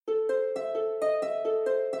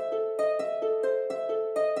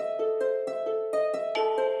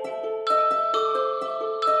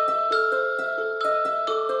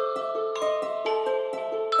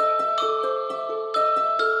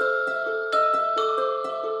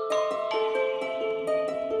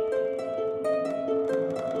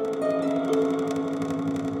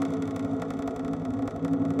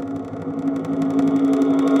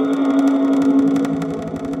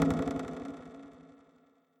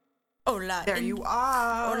Hola. There you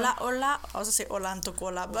are. Hola, hola. I was going to say hola en tu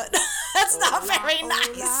cola, but that's not very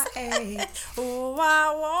nice. Hola, eh. Oh,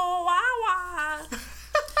 wow, wow, wow, wow.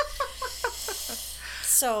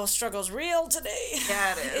 So, struggle's real today.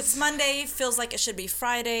 Yeah, it is. It's Monday. Feels like it should be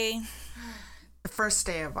Friday. The first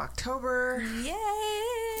day of October.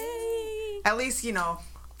 Yay. At least,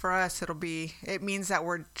 for us, it means that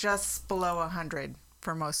we're just below 100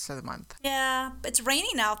 for most of the month. Yeah, it's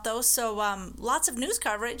raining out though, so lots of news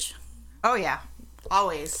coverage. Oh, yeah.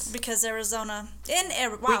 Always. Because Arizona, we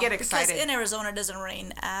get excited. Because in Arizona it doesn't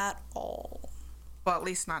rain at all. Well, at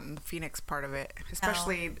least not in the Phoenix part of it.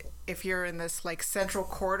 Especially if you're in this, central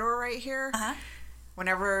corridor right here. Uh-huh.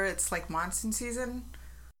 Whenever it's, monsoon season,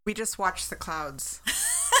 we just watch the clouds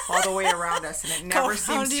all the way around us. And it never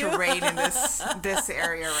seems to rain in this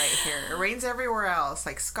area right here. It rains everywhere else,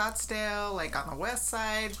 like Scottsdale, on the west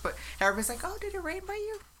side. But everybody's like, oh, did it rain by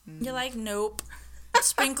you? You're like, nope.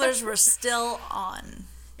 Sprinklers were still on.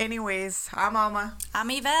 Anyways, I'm Alma. I'm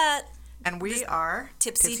Yvette. And we are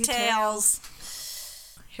Tipsy Tales.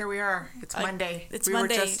 Here we are. It's Monday. We were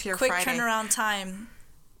just here Quick Friday. turnaround time.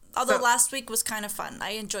 Although last week was kind of fun.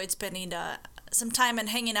 I enjoyed spending some time and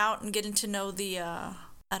hanging out and getting to know the, I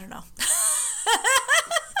don't know.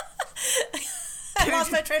 I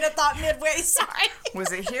lost my train of thought midway. Sorry.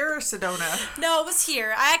 Was it here or Sedona? No, it was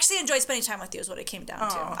here. I actually enjoyed spending time with you is what it came down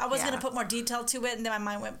to. I was going to yeah. put more detail to it, and then my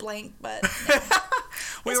mind went blank, but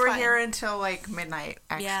We were here until midnight,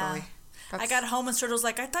 actually. Yeah. I got home and Sergio was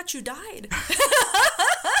like, I thought you died.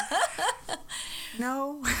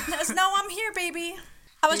 No. No, I'm here, baby.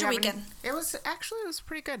 How was your weekend? It was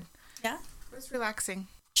pretty good. Yeah? It was relaxing.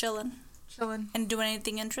 Chilling. And doing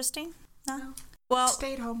anything interesting? No. Well,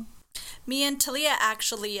 stayed home. Me and Talia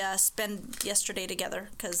actually spent yesterday together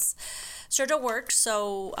because Sergio worked,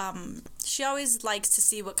 so she always likes to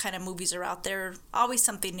see what kind of movies are out there. Always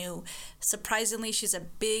something new. Surprisingly, she's a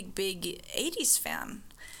big 80s fan.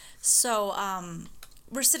 So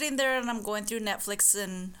we're sitting there and I'm going through Netflix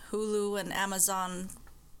and Hulu and Amazon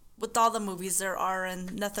with all the movies there are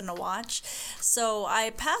and nothing to watch. So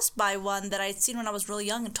I passed by one that I'd seen when I was really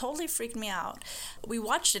young and totally freaked me out. We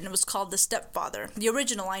watched it and it was called The Stepfather. The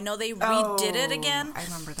original. I know they redid it again. I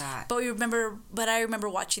remember that. But I remember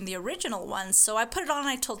watching the original one. So I put it on and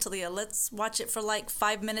I told Talia, let's watch it for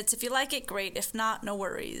 5 minutes. If you like it, great. If not, no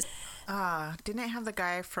worries. Didn't it have the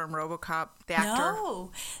guy from RoboCop, the actor?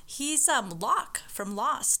 No, he's Locke from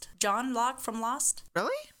Lost. John Locke from Lost.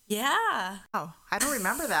 Really? Yeah. Oh, I don't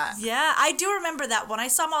remember that. Yeah, I do remember that. When I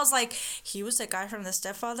saw him, I was like, he was the guy from The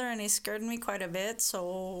Stepfather, and he scared me quite a bit,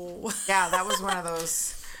 so... Yeah, that was one of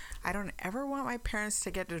those... I don't ever want my parents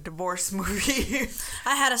to get a divorce movie.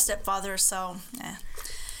 I had a stepfather, so...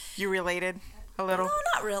 You related a little? No,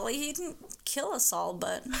 not really. He didn't kill us all,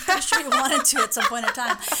 but I'm sure he wanted to at some point in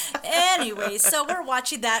time. Anyway, so we're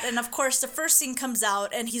watching that, and of course, the first scene comes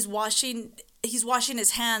out, and he's washing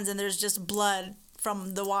his hands, and there's just blood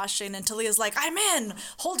from the washing, and Talia's like, I'm in,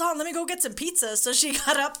 hold on, let me go get some pizza. So she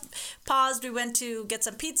got up, paused, we went to get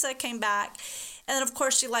some pizza, came back, and then of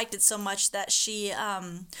course she liked it so much that she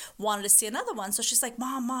wanted to see another one. So she's like,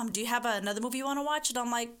 mom, do you have another movie you want to watch? And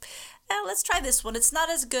I'm like, let's try this one. It's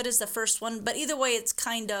not as good as the first one, but either way, it's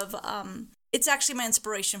kind of it's actually my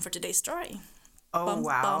inspiration for today's story. Oh,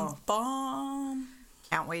 wow. Bum.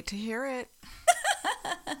 Can't wait to hear it.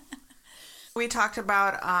 We talked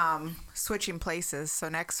about switching places. So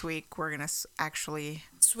next week, we're going to actually...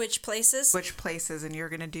 Switch places, and you're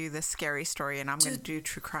going to do the scary story, and I'm going to do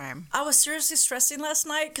true crime. I was seriously stressing last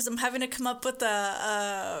night because I'm having to come up with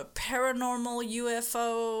a paranormal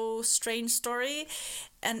UFO strange story,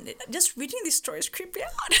 and just reading these stories creeped me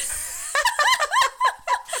out.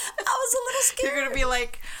 I was a little scared. You're going to be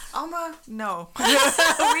like, Alma, no.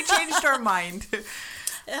 We changed our mind.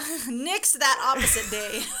 Nix that opposite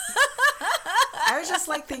day. I was just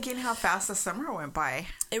thinking how fast the summer went by.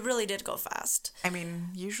 It really did go fast. I mean,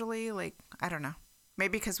 usually, I don't know.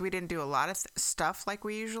 Maybe because we didn't do a lot of stuff like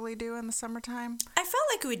we usually do in the summertime. I felt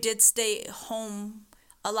like we did stay home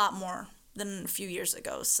a lot more than a few years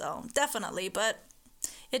ago. So definitely. But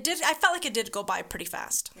I felt like it did go by pretty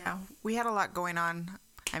fast. Yeah. We had a lot going on.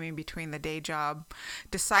 I mean, between the day job,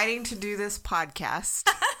 deciding to do this podcast.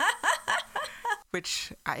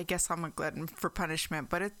 Which I guess I'm a glutton for punishment,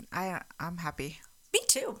 but I'm happy. Me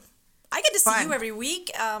too. I get to see you every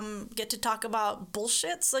week, get to talk about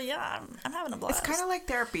bullshit, so yeah, I'm having a blast. It's kind of like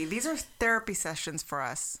therapy. These are therapy sessions for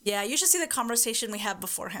us. Yeah, you should see the conversation we have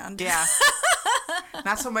beforehand. Yeah.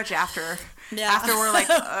 Not so much after. Yeah. After we're like,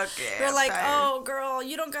 okay. We're like, oh, girl,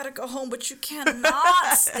 you don't got to go home, but you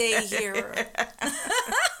cannot stay here.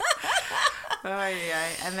 Oh, yeah.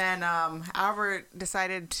 And then Albert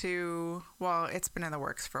decided to, well, it's been in the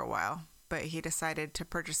works for a while, but he decided to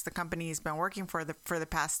purchase the company he's been working for the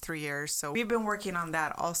past 3 years. So we've been working on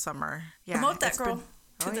that all summer. Yeah, Promote that, girl.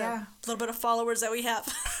 To the little bit of followers that we have.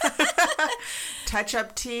 Touch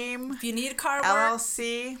Up Team. If you need car work,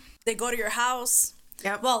 LLC. they go to your house.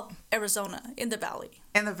 Yep. Well, Arizona, in the valley.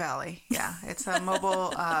 In the valley, yeah. It's a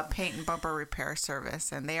mobile paint and bumper repair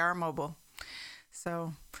service, and they are mobile.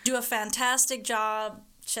 So do a fantastic job.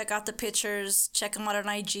 Check out the pictures. Check them out on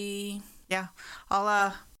IG. Yeah,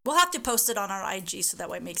 we'll have to post it on our IG so that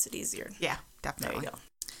way it makes it easier. Yeah, definitely. There you go.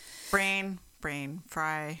 Brain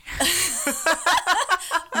fry.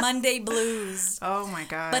 Monday blues. Oh my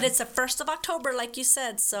God. But it's the 1st of October, like you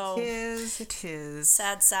said, so. It is.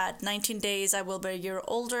 Sad. 19 days, I will be a year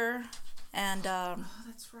older. And, oh,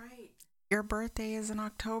 that's right. Your birthday is in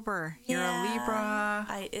October. You're a Libra.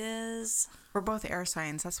 I is. We're both air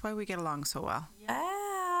signs. That's why we get along so well.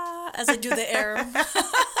 Yeah. As I do the air.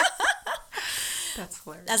 That's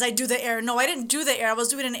hilarious. As I do the air. No, I didn't do the air. I was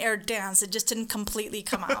doing an air dance. It just didn't completely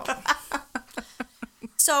come out.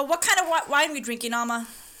 So what kind of wine are we drinking, Alma?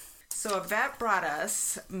 So Yvette brought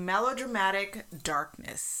us Melodramatic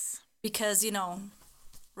Darkness. Because,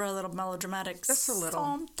 we're a little melodramatic. Just a little.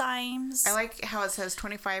 Sometimes. I like how it says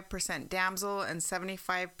 25% damsel and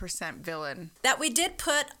 75% villain. That we did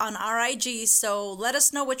put on our IG, so let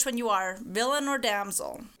us know which one you are, villain or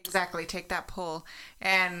damsel. Exactly. Take that poll.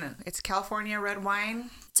 And it's California red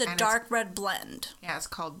wine. It's a dark red blend. Yeah, it's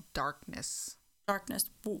called Darkness. Darkness.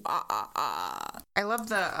 Ooh, ah, ah, ah. I love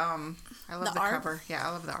the cover. Yeah,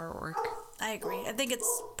 I love the artwork. I agree. I think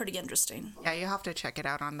it's pretty interesting. Yeah, you have to check it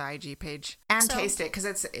out on the IG page and taste it because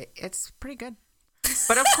it's pretty good.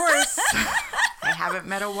 But of course, I haven't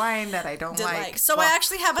met a wine that I don't like. So I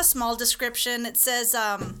actually have a small description. It says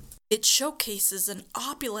it showcases an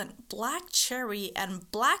opulent black cherry and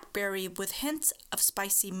blackberry with hints of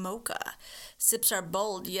spicy mocha. Sips are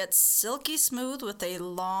bold yet silky smooth with a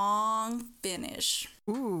long finish.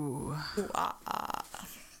 Ooh. Ooh, ah, ah.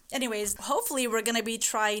 Anyways, hopefully we're going to be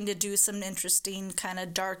trying to do some interesting kind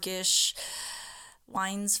of darkish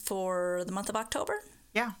wines for the month of October.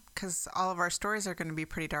 Yeah, because all of our stories are going to be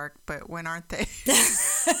pretty dark, but when aren't they?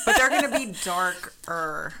 But they're going to be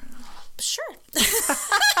darker. Sure.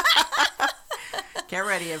 Get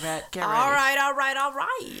ready, Yvette. Get ready. All right.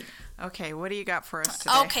 Okay, what do you got for us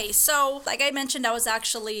today? Okay, so like I mentioned, I was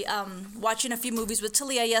actually watching a few movies with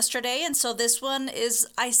Talia yesterday, and so this one is,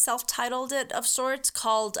 I self-titled it of sorts,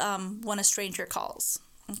 called When a Stranger Calls.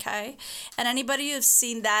 Okay? And anybody who's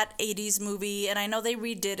seen that 80s movie, and I know they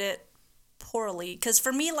redid it poorly, because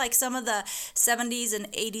for me, like, some of the 70s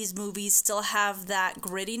and 80s movies still have that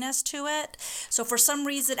grittiness to it. So for some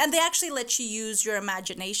reason, and they actually let you use your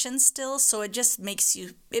imagination still, so it just makes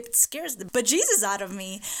you, it scares the bejesus out of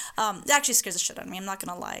me. It actually scares the shit out of me, I'm not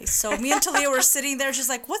gonna lie. So me and Talia were sitting there, she's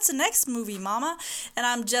like, what's the next movie, mama? And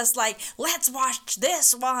I'm just like, let's watch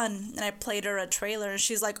this one. And I played her a trailer, and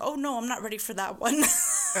she's like, oh no, I'm not ready for that one.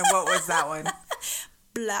 And what was that one?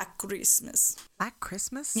 Black Christmas. Black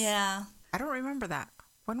Christmas? Yeah. I don't remember that.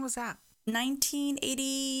 When was that?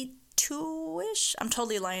 1982-ish. I'm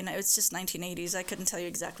totally lying. It was just 1980s. I couldn't tell you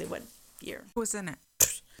exactly what year. Who was in it?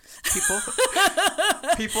 People?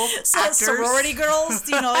 Actors? Sorority girls?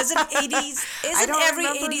 Isn't 80s? Isn't every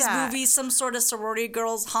 80s that. movie some sort of sorority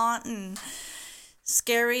girls haunt and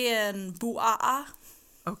scary and boo-ah-ah?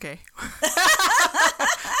 Okay.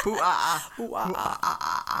 Boo-ah-ah.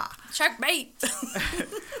 Boo-ah-ah. Checkmate.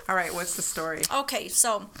 All right, what's the story? Okay,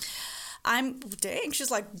 so dang,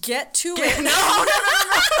 she's like, get to it. No. That's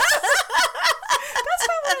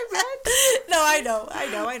not what I meant. No, I know.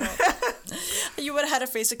 You would have had a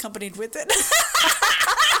face accompanied with it.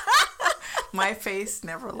 My face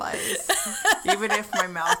never lies, even if my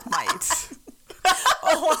mouth might.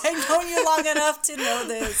 Oh, I've known you long enough to know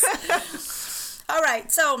this. All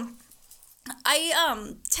right, so I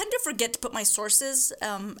tend to forget to put my sources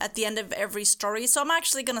at the end of every story, so I'm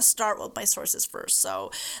actually going to start with my sources first.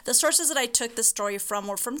 So the sources that I took the story from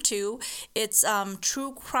were from two. It's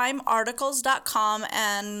truecrimearticles.com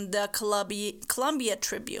and the Columbia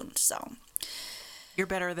Tribune. So you're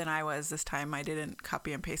better than I was this time. I didn't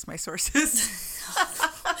copy and paste my sources.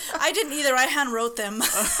 I didn't either. I hand wrote them.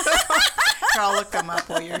 I'll look them up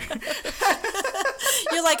while you're...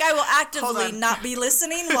 You're like, I will actively not be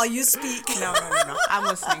listening while you speak. No. I'm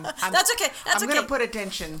listening. That's okay. I'm going to put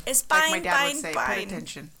attention. It's fine, like my dad would say, put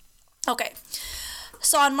attention. Okay.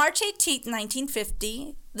 So on March 18th,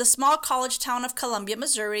 1950, the small college town of Columbia,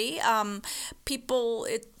 Missouri,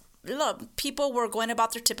 look, people were going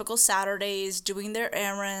about their typical Saturdays, doing their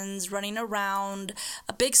errands, running around.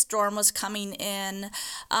 A big storm was coming in.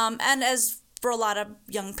 And as for a lot of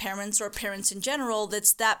young parents or parents in general,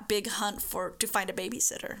 that's that big hunt to find a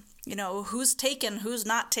babysitter. You know, who's taken, who's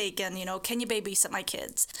not taken, you know, can you babysit my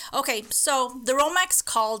kids? Okay, so the Romax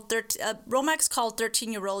called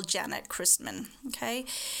 13-year-old Janet Christman, okay?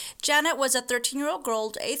 Janet was a 13-year-old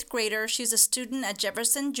girl, 8th grader. She's a student at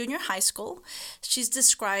Jefferson Junior High School. She's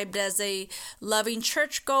described as a loving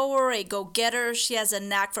churchgoer, a go-getter. She has a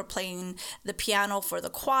knack for playing the piano for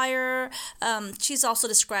the choir. She's also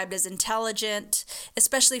described as intelligent,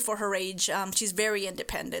 especially for her age. She's very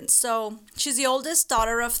independent. So she's the oldest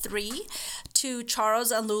daughter of 3 to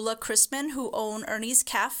Charles and Lula Christman, who own Ernie's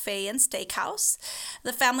Cafe and Steakhouse.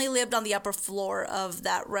 The family lived on the upper floor of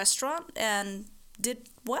that restaurant and did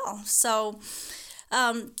well. So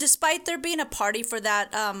despite there being a party for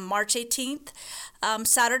that March 18th,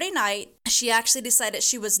 Saturday night, she actually decided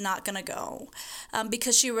she was not going to go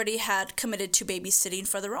because she already had committed to babysitting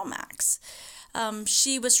for the Romax.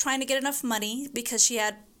 She was trying to get enough money because she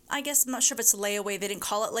had, I guess, I'm not sure if it's layaway. They didn't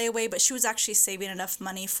call it layaway, but she was actually saving enough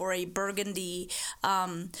money for a burgundy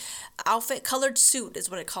outfit, colored suit is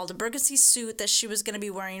what it called, a burgundy suit that she was going to be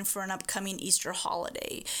wearing for an upcoming Easter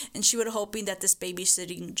holiday. And she was hoping that this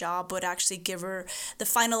babysitting job would actually give her the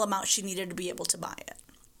final amount she needed to be able to buy it.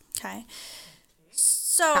 Okay.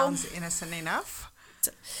 So sounds innocent enough.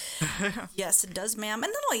 Yes, it does, ma'am.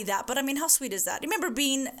 And not only that, but I mean, how sweet is that? You remember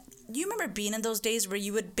being in those days where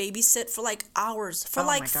you would babysit for like hours for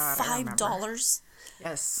like $5?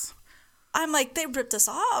 Yes. I'm like, they ripped us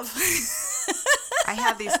off. I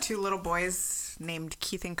had these 2 little boys named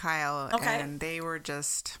Keith and Kyle, and they were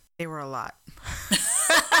a lot.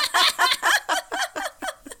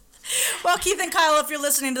 Well, Keith and Kyle, if you're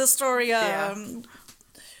listening to the story,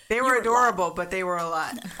 they were adorable, but they were a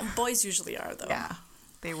lot. Boys usually are, though. Yeah.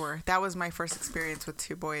 They were. That was my first experience with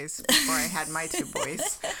 2 boys before I had my 2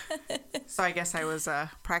 boys. So I guess I was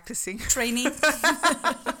practicing. Training.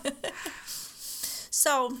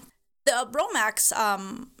 So the Romax,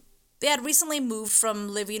 they had recently moved from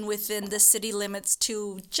living within the city limits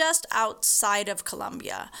to just outside of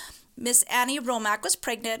Columbia. Miss Annie Romack was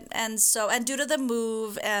pregnant, and due to the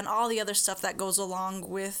move and all the other stuff that goes along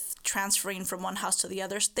with transferring from one house to the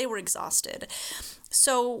other, they were exhausted.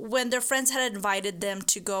 So when their friends had invited them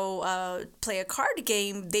to go play a card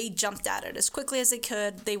game, they jumped at it as quickly as they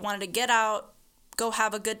could. They wanted to get out, go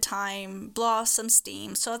have a good time, blow off some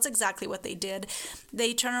steam. So that's exactly what they did.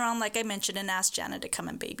 They turned around, like I mentioned, and asked Janet to come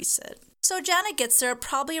and babysit. So Janet gets there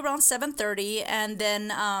probably around 7:30, and then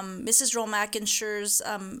Mrs. Romack ensures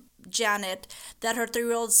Janet that her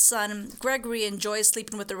 3-year-old son Gregory enjoys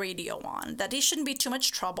sleeping with the radio on, that he shouldn't be too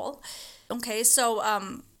much trouble. Okay, so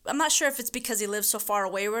I'm not sure if it's because he lives so far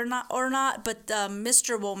away or not, but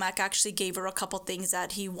Mr. Womack actually gave her a couple things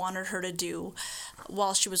that he wanted her to do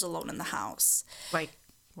while she was alone in the house. Like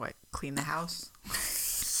what? Clean the house?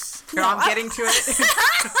 No, I'm getting to it.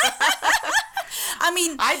 I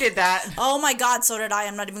mean, I did that. Oh my God, so did I.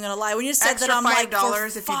 I'm not even gonna lie. When you said extra that, I'm like,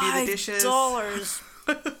 $5 if you do the dishes. $5.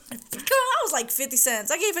 I was like 50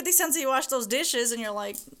 cents. I gave 50 cents to you wash those dishes, and you're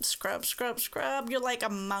like, scrub, scrub, scrub. You're like a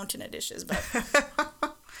mountain of dishes, but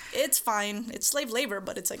it's fine. It's slave labor,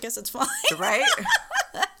 but I guess it's fine. Right?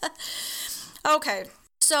 Okay.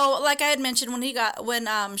 So, like I had mentioned,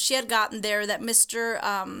 when she had gotten there, that Mr.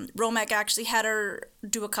 Romack actually had her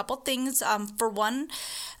do a couple things. For one,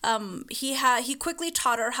 he quickly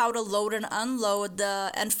taught her how to load and unload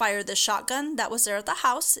and fire the shotgun that was there at the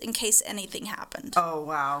house in case anything happened. Oh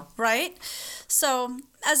wow! Right. So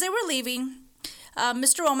as they were leaving,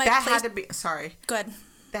 Mr. Romack had to be. Sorry. Go ahead.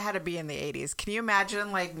 That had to be in the 80s. Can you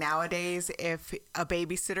imagine, like, nowadays, if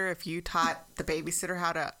you taught the babysitter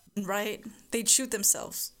how to... Right. They'd shoot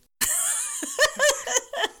themselves.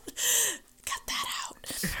 Cut that out.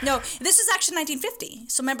 No, this is actually 1950.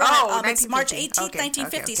 So remember, it's March 18th,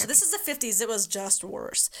 1950. Okay. So this is the 50s. It was just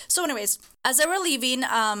worse. So anyways, as they were leaving,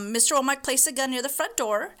 Mr. Womack placed a gun near the front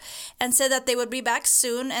door and said that they would be back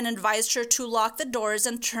soon and advised her to lock the doors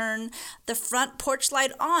and turn the front porch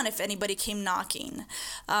light on if anybody came knocking.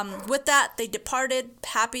 With that, they departed,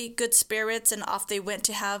 happy, good spirits, and off they went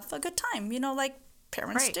to have a good time, like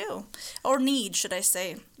parents do. Or need, should I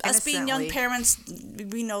say. Us being young parents,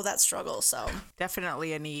 we know that struggle, so.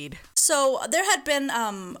 Definitely a need. So there had been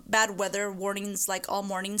bad weather warnings like all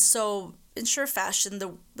morning, so in sure fashion,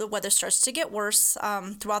 the weather starts to get worse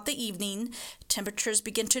throughout the evening. Temperatures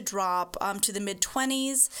begin to drop to the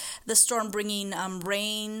mid-20s. The storm bringing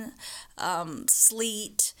rain,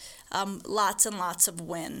 sleet, lots and lots of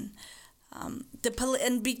wind.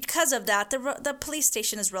 And because of that, the police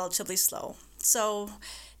station is relatively slow. So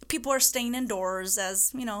people are staying indoors,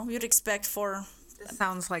 as you know you'd expect for. This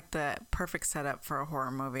sounds like the perfect setup for a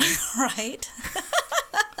horror movie, right?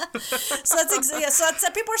 So that's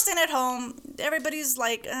people are staying at home. Everybody's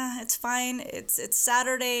like, it's fine. It's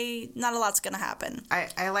Saturday. Not a lot's gonna happen.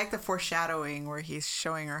 I like the foreshadowing where he's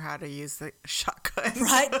showing her how to use the shotgun.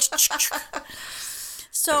 Right.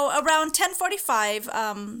 So around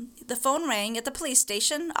 10:45, the phone rang at the police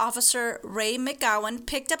station. Officer Ray McGowan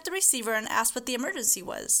picked up the receiver and asked what the emergency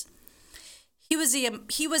was. He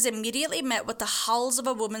was immediately met with the howls of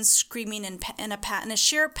a woman screaming in a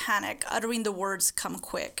sheer panic, uttering the words, "Come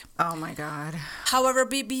quick." Oh my God. However,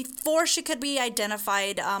 before she could be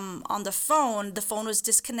identified on the phone was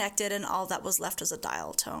disconnected and all that was left was a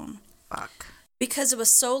dial tone. Fuck. Because it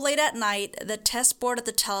was so late at night, the test board at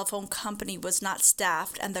the telephone company was not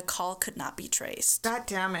staffed and the call could not be traced. God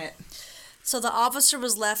damn it. So the officer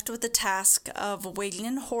was left with the task of waiting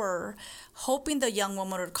in horror, hoping the young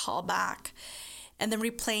woman would call back, and then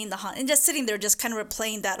replaying and just sitting there, just kind of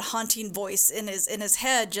replaying that haunting voice in his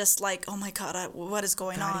head, just like, oh my God, what is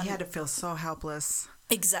going on? He had to feel so helpless.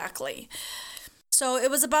 Exactly. So it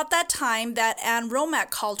was about that time that Anne Romack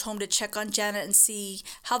called home to check on Janet and see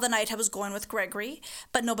how the night was going with Gregory,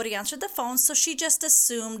 but nobody answered the phone, so she just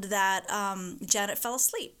assumed that Janet fell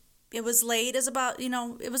asleep. It was late.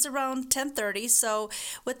 It was around 10:30. So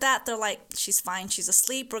with that, they're like, she's fine. She's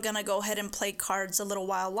asleep. We're going to go ahead and play cards a little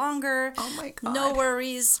while longer. Oh, my God. No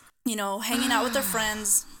worries. Hanging out with their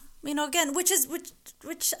friends. Again, which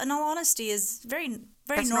in all honesty is very,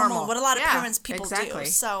 very normal. What a lot of people do.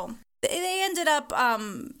 So they ended up,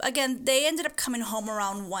 coming home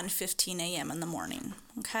around 1:15 a.m. in the morning.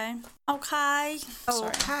 Okay. Okay.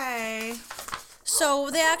 So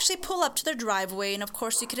they actually pull up to their driveway, and of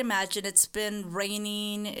course you can imagine it's been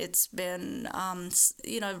raining. It's been,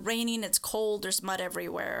 raining. It's cold. There's mud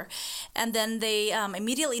everywhere, and then they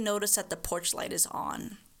immediately notice that the porch light is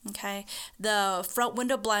on. Okay, the front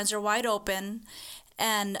window blinds are wide open,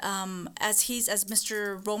 and as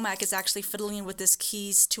Mr. Romack is actually fiddling with his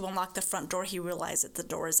keys to unlock the front door, he realized that the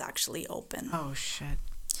door is actually open. Oh shit.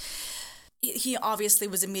 He obviously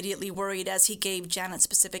was immediately worried as he gave Janet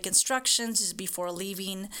specific instructions before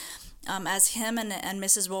leaving. As him and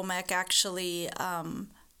Mrs. Romack actually,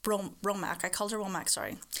 Romack, I called her Romack,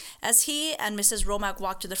 sorry. As he and Mrs. Romack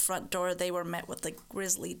walked to the front door, they were met with a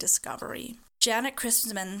grisly discovery. Janet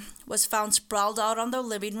Christman was found sprawled out on the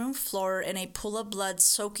living room floor in a pool of blood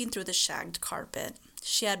soaking through the shagged carpet.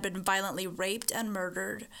 She had been violently raped and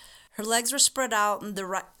murdered. Her legs were spread out and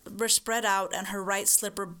her right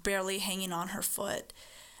slipper barely hanging on her foot.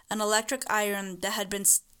 An electric iron that had been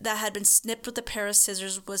snipped with a pair of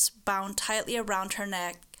scissors was bound tightly around her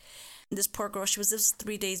neck. This poor girl, she was just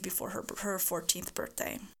 3 days before her 14th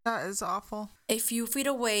birthday. That is awful. A few feet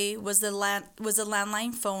away was the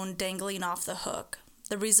landline phone dangling off the hook.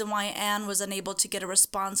 The reason why Anne was unable to get a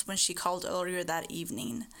response when she called earlier that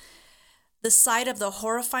evening. The sight of the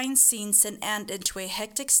horrifying scene sent Anne into a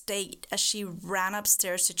hectic state as she ran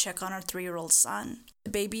upstairs to check on her 3-year-old son. The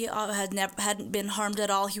baby hadn't been harmed at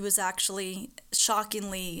all. He was actually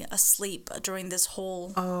shockingly asleep during this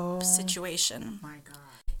whole situation. My God.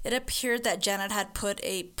 It appeared that Janet had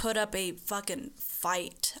put up a fucking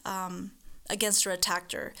fight against her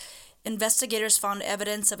attacker. Investigators found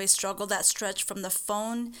evidence of a struggle that stretched from the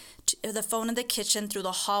phone in the kitchen through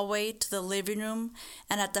the hallway to the living room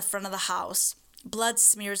and at the front of the house. Blood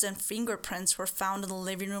smears and fingerprints were found in the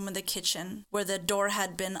living room and the kitchen, where the door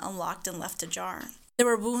had been unlocked and left ajar. There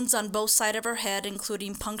were wounds on both sides of her head,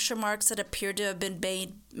 including puncture marks that appeared to have been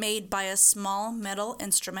made by a small metal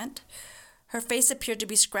instrument. Her face appeared to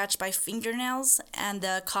be scratched by fingernails, and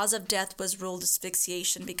the cause of death was ruled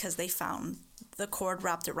asphyxiation because they found the cord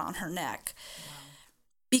wrapped around her neck. Wow.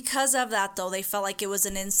 Because of that, though, they felt like it was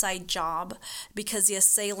an inside job because the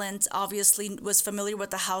assailant obviously was familiar with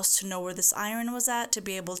the house to know where this iron was at to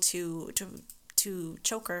be able to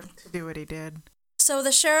choke her. To do what he did. So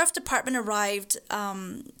the sheriff department arrived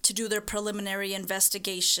to do their preliminary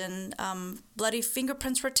investigation. Bloody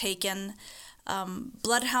fingerprints were taken.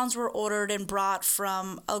 Bloodhounds were ordered and brought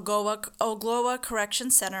from Ogloa Correction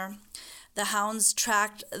Center. The hounds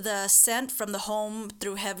tracked the scent from the home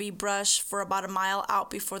through heavy brush for about a mile out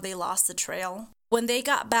before they lost the trail. When they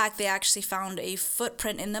got back, they actually found a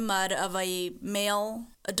footprint in the mud of a male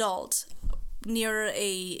adult near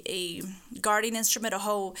a guarding instrument, a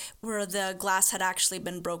hoe, where the glass had actually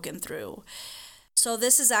been broken through. So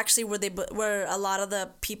this is actually where a lot of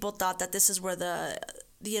the people thought that this is where the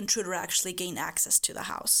intruder actually gained access to the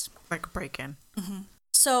house. Like a break-in. Mm-hmm.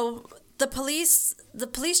 So The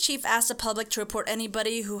police chief asked the public to report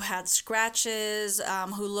anybody who had scratches,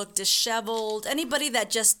 who looked disheveled, anybody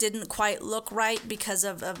that just didn't quite look right because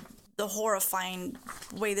of the horrifying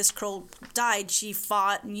way this girl died. She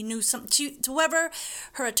fought, and you knew whoever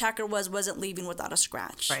her attacker wasn't leaving without a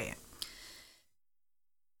scratch. Right.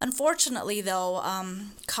 Unfortunately, though,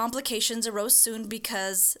 complications arose soon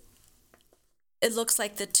because it looks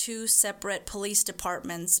like the two separate police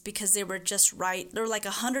departments, because they were just right. They're like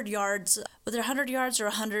 100 yards. Were they 100 yards or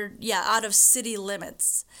 100? Yeah, out of city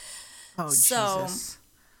limits. Oh, so Jesus.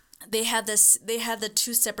 They had the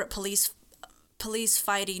two separate police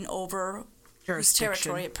fighting over whose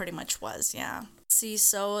territory it pretty much was. Yeah. See,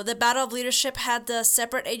 so the battle of leadership had the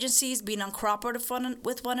separate agencies being uncooperative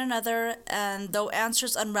with one another, and though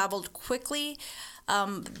answers unraveled quickly,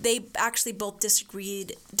 they actually both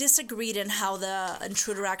disagreed in how the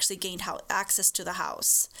intruder actually gained access to the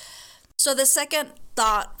house. So the second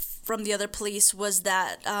thought from the other police was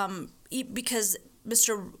that because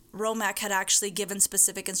Mr. Romack had actually given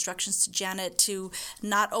specific instructions to Janet to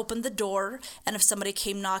not open the door, and if somebody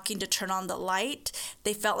came knocking, to turn on the light.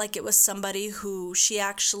 They felt like it was somebody who she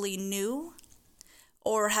actually knew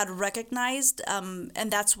or had recognized, and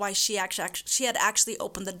that's why she had actually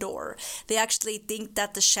opened the door. They actually think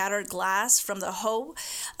that the shattered glass from the hoe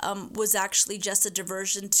was actually just a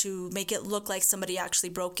diversion to make it look like somebody actually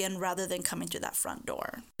broke in rather than coming through that front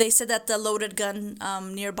door. They said that the loaded gun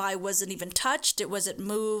nearby wasn't even touched, it wasn't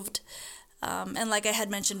moved. And like I had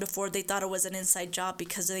mentioned before, they thought it was an inside job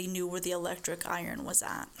because they knew where the electric iron was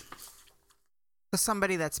at. So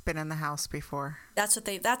somebody that's been in the house before. That's what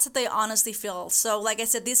they honestly feel. So like I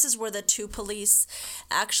said, this is where the two police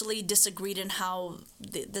actually disagreed in how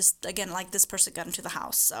this person got into the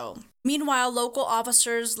house. So meanwhile, local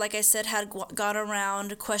officers, like I said, had gone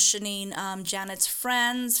around questioning Janet's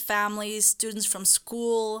friends, families, students from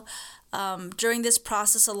school. During this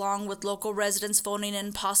process, along with local residents phoning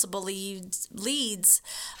in possible leads,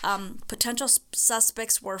 potential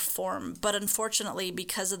suspects were formed. But unfortunately,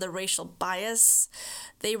 because of the racial bias,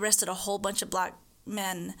 they arrested a whole bunch of black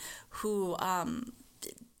men who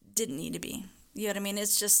didn't need to be. You know what I mean?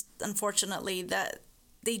 It's just, unfortunately, that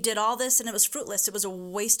they did all this and it was fruitless. It was a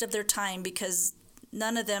waste of their time because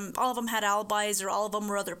all of them had alibis, or all of them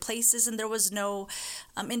were other places, and there was no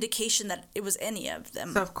indication that it was any of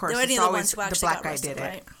them. So of course, it's always the black guy did it.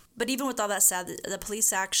 Right? But even with all that said, the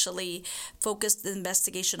police actually focused the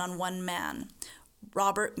investigation on one man,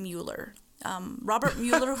 Robert Mueller. Robert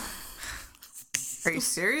Mueller. Are you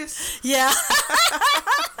serious? Yeah.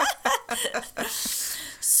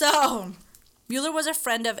 So Mueller was a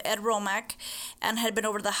friend of Ed Romack and had been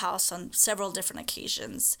over to the house on several different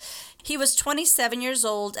occasions. He was 27 years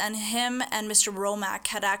old, and him and Mr. Romack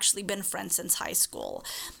had actually been friends since high school.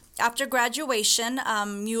 After graduation,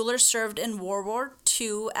 Mueller served in World War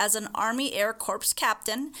II as an Army Air Corps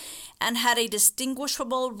captain and had a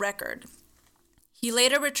distinguishable record. He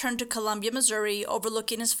later returned to Columbia, Missouri,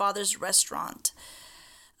 overlooking his father's restaurant.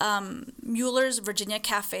 Mueller's Virginia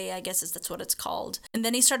Cafe, I guess that's what it's called. And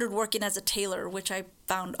then he started working as a tailor, which I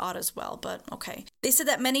found odd as well, but okay. They said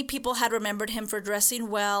that many people had remembered him for dressing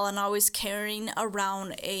well and always carrying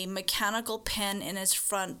around a mechanical pen in his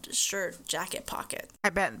front shirt jacket pocket. I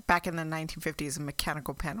bet back in the 1950s, a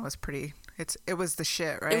mechanical pen was it was the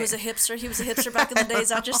shit, right? It was a hipster. He was a hipster back in the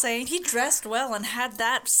days. I'm just saying. He dressed well and had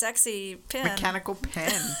that sexy pen. Mechanical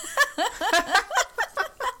pen.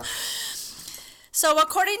 So,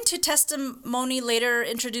 according to testimony later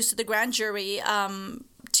introduced to the grand jury,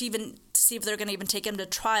 to see if they're going to even take him to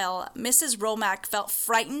trial, Mrs. Romack felt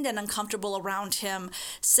frightened and uncomfortable around him.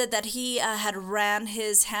 Said that he had ran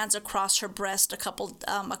his hands across her breast a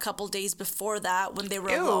couple days before that when they were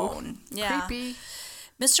alone. Yeah. Creepy.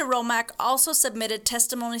 Mr. Romack also submitted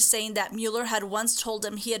testimony saying that Mueller had once told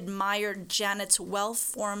him he admired Janet's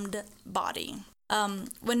well-formed body.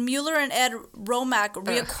 When Mueller and Ed Romack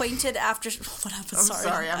reacquainted after... What happened?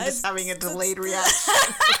 Sorry. I'm just having a delayed reaction.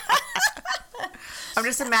 I'm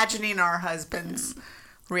just imagining our husbands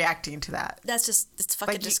reacting to that. It's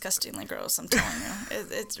fucking disgustingly gross, I'm telling you.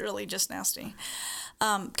 It's really just nasty.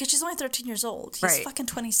 Because she's only 13 years old. He's fucking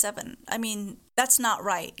 27. I mean, that's not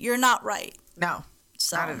right. You're not right. No,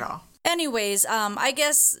 not at all. Anyways, I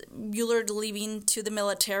guess Mueller leaving to the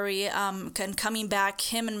military and coming back,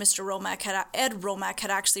 him and Ed Romack had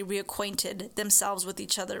actually reacquainted themselves with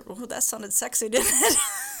each other. Oh, that sounded sexy, didn't it?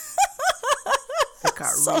 They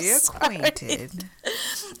got reacquainted.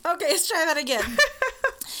 Okay, let's try that again.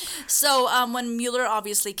 So when Mueller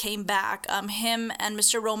obviously came back, him and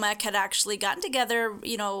Mr. Romack had actually gotten together,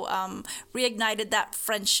 reignited that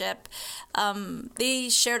friendship. They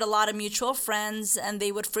shared a lot of mutual friends, and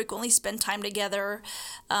they would frequently spend time together.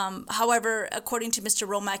 However, according to Mr.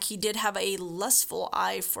 Romack, he did have a lustful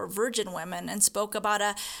eye for virgin women and spoke about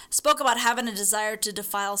having a desire to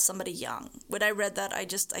defile somebody young. When I read that, I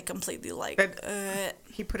completely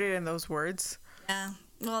He put it in those words. Yeah.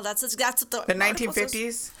 Well, that's what the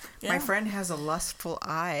 1950s. Yeah. My friend has a lustful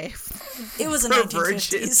eye. It was the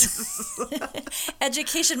 1950s.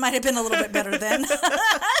 Education might have been a little bit better then.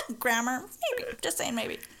 Grammar, maybe. Just saying,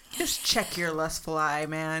 maybe. Just check your lustful eye,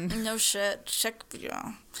 man. No shit. Check,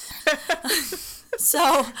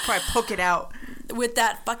 So. Probably poke it out with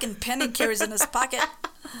that fucking pen he carries in his pocket.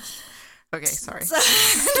 Okay, sorry.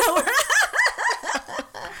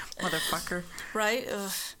 Motherfucker. Right.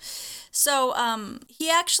 Ugh. So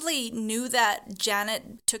he actually knew that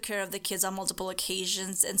Janet took care of the kids on multiple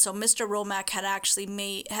occasions, and so Mr. Romack had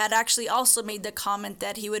actually also made the comment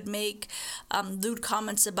that he would make lewd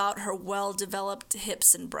comments about her well-developed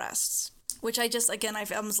hips and breasts, which I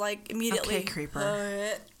was like immediately. Okay,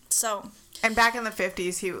 creeper. So. And back in the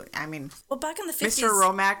 50s, back in the 50s, Mr.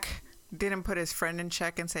 Romack didn't put his friend in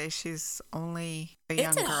check and say she's only a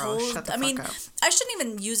young girl. Shut the fuck up. I shouldn't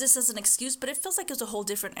even use this as an excuse, but it feels like it was a whole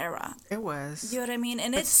different era. It was. You know what I mean?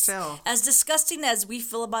 And it's still as disgusting as we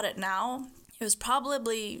feel about it now. It was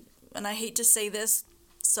probably, and I hate to say this,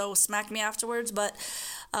 so smack me afterwards, but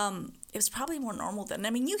it was probably more normal then. I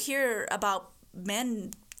mean, you hear about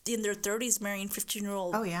men in their 30s marrying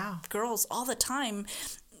 15-year-old girls all the time.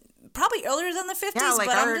 Probably earlier than the 50s. Yeah, like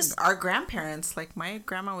but our grandparents. Like my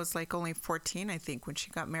grandma was like only 14, I think, when she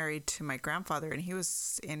got married to my grandfather, and he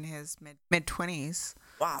was in his mid-20s.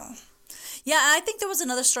 Wow. Yeah, I think there was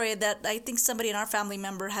another story that I think somebody in our family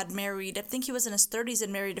member had married. I think he was in his 30s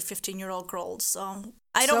and married a 15-year-old girl. So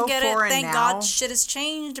I don't get it. Thank God shit has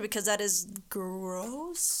changed, because that is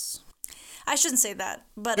gross. I shouldn't say that,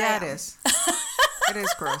 but yeah, it is. It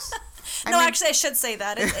is gross. Actually, I should say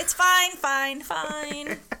that. It's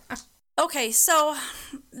fine. Okay, so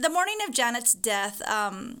the morning of Janet's death,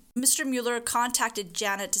 Mr. Mueller contacted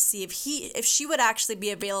Janet to see if she would actually be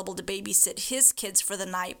available to babysit his kids for the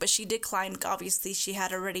night, but she declined. Obviously, she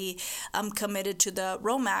had already committed to the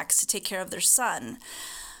Romacks to take care of their son.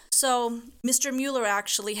 So Mr. Mueller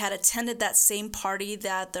actually had attended that same party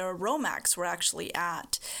that the Romacks were actually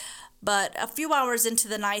at. But a few hours into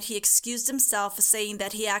the night, he excused himself, saying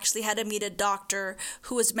that he actually had to meet a doctor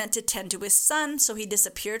who was meant to tend to his son, so he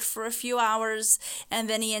disappeared for a few hours, and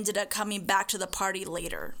then he ended up coming back to the party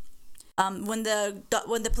later. When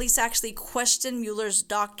the police actually questioned Mueller's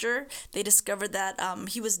doctor, they discovered that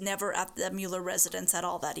he was never at the Mueller residence at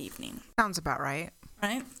all that evening. Sounds about right.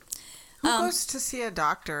 Right? Who goes to see a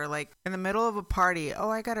doctor, like, in the middle of a party?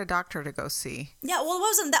 Oh, I got a doctor to go see. Yeah, well, it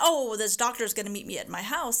wasn't that, this doctor's going to meet me at my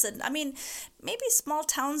house. And, I mean, maybe small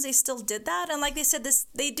towns, they still did that. And like they said,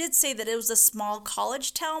 they did say that it was a small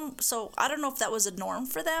college town. So I don't know if that was a norm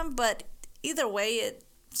for them. But either way, it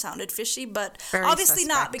sounded fishy, but very obviously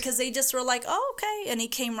suspect. Not, because they just were like, oh, okay, and he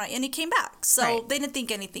came back, so they didn't think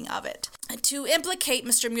anything of it. To implicate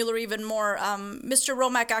Mr. Mueller even more, Mr.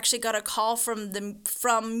 Romack actually got a call from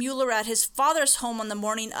Mueller at his father's home on the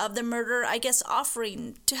morning of the murder, I guess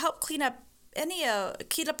offering to help clean up any of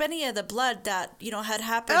the blood that had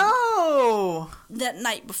happened that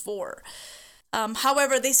night before.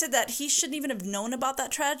 However, they said that he shouldn't even have known about that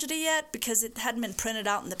tragedy yet, because it hadn't been printed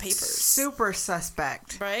out in the papers. Super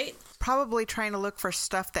suspect. Right? Probably trying to look for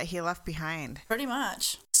stuff that he left behind. Pretty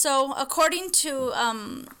much. So, according to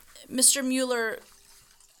Mr. Mueller,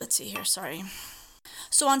 let's see here, sorry.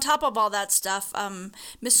 So on top of all that stuff,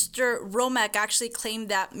 Mr. Romack actually claimed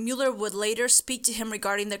that Mueller would later speak to him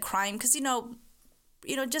regarding the crime, because,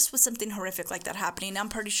 just with something horrific like that happening, I'm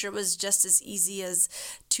pretty sure it was just as easy as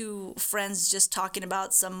two friends just talking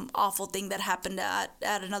about some awful thing that happened at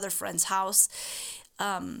another friend's house.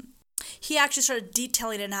 He actually started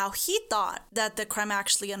detailing in how he thought that the crime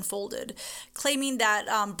actually unfolded, claiming that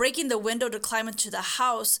breaking the window to climb into the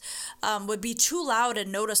house would be too loud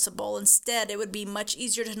and noticeable. Instead, it would be much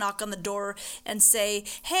easier to knock on the door and say,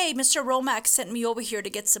 "Hey, Mr. Romack sent me over here to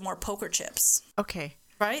get some more poker chips." Okay.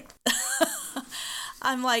 Right?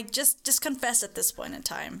 I'm like, just confess at this point in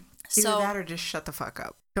time. Either that or just shut the fuck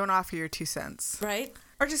up. Don't offer your 2 cents. Right?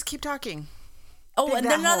 Or just keep talking.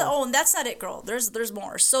 And that's not it, girl. There's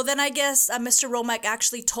more. So then I guess Mr. Romack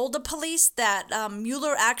actually told the police that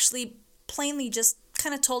Mueller actually plainly just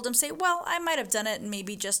kind of told him, say, well, I might have done it and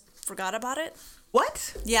maybe just forgot about it.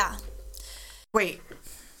 What? Yeah. Wait.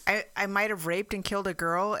 I might have raped and killed a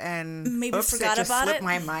girl and maybe forgot it just about slipped it.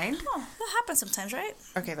 my mind. Oh, that happens sometimes, right?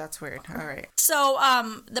 Okay, that's weird. All right. So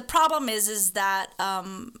the problem is that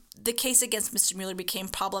the case against Mr. Mueller became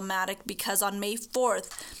problematic because on May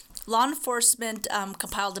 4th, law enforcement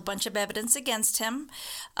compiled a bunch of evidence against him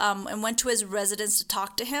and went to his residence to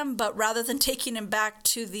talk to him. But rather than taking him back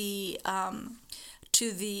to the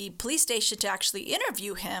police station to actually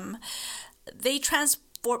interview him, they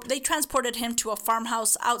transported him to a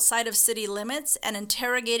farmhouse outside of city limits and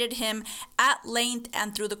interrogated him at length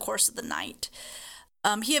and through the course of the night.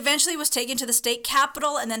 He eventually was taken to the state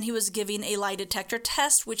capitol, and then he was given a lie detector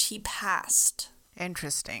test, which he passed.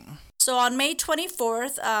 Interesting. So on May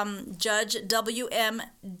 24th, Judge W.M.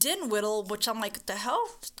 Dinwiddie, which I'm like, what the hell?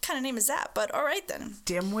 What kind of name is that? But all right then.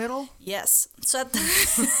 Dimwittle? Yes. So at the...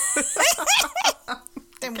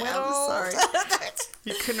 Okay, I'm sorry.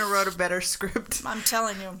 You couldn't have wrote a better script. I'm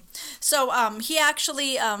telling you. So he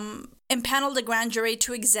actually impaneled a grand jury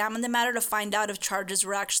to examine the matter to find out if charges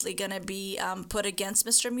were actually going to be put against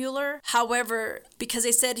Mr. Mueller. However, because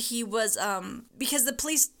they said he was, because the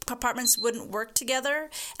police departments wouldn't work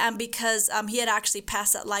together, and because he had actually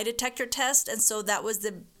passed that lie detector test, and so that was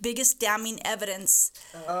the biggest damning evidence.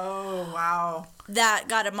 Oh, wow. That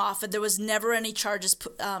got him off, and there was never any charges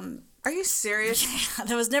put. Are you serious? Yeah,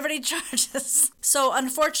 there was never any charges. So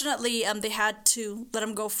unfortunately, they had to let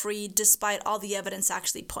him go free despite all the evidence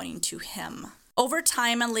actually pointing to him. Over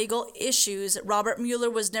time and legal issues, Robert Mueller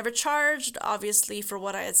was never charged, obviously, for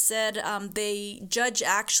what I had said. The judge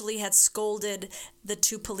actually had scolded the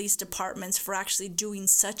two police departments for actually doing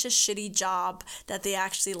such a shitty job that they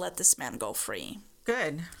actually let this man go free.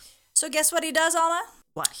 Good. So guess what he does, Alma?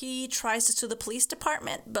 What? He tries to sue the police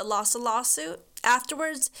department, but lost a lawsuit.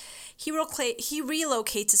 Afterwards, he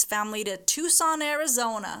relocates his family to Tucson,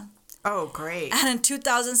 Arizona. Oh, great. And in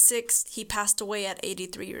 2006, he passed away at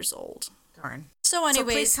 83 years old. Darn. So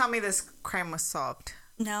anyways. So please tell me this crime was solved.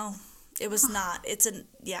 No, it was not.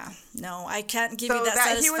 No, I can't give you that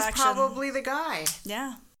satisfaction. He was probably the guy.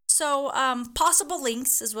 Yeah. So possible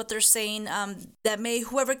links is what they're saying that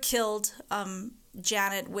whoever killed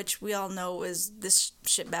Janet, which we all know is this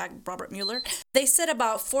shitbag Robert Mueller. They said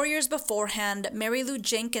about 4 years beforehand, Mary Lou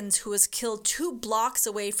Jenkins, who was killed 2 blocks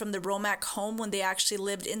away from the Romack home when they actually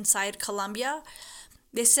lived inside Columbia,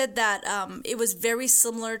 they said that it was very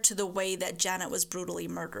similar to the way that Janet was brutally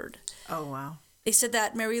murdered. Oh, wow. They said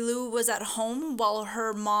that Mary Lou was at home while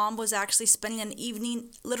her mom was actually spending an evening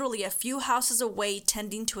literally a few houses away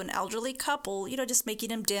tending to an elderly couple, just making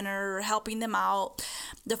them dinner or helping them out.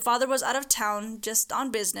 The father was out of town just on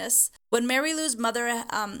business. When Mary Lou's mother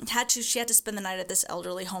had to spend the night at this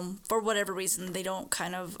elderly home for whatever reason. They don't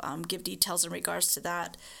kind of give details in regards to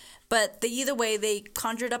that. But either way, they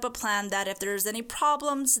conjured up a plan that if there's any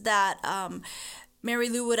problems that Mary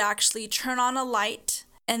Lou would actually turn on a light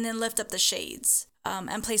and then lift up the shades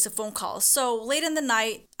and place a phone call. So late in the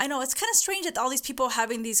night, I know it's kind of strange that all these people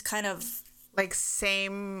having these kind of... Like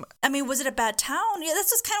same... I mean, was it a bad town? Yeah, that's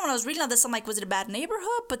just kind of when I was reading all this, I'm like, was it a bad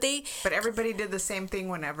neighborhood? But everybody did the same thing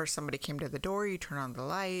whenever somebody came to the door. You turn on the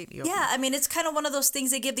light. I mean, it's kind of one of those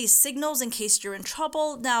things. They give these signals in case you're in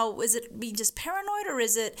trouble. Now, is it being just paranoid or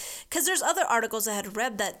is it... Because there's other articles I had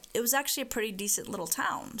read that it was actually a pretty decent little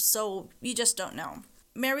town. So you just don't know.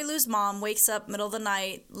 Mary Lou's mom wakes up middle of the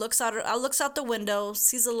night, looks out the window,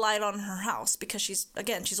 sees a light on her house because she's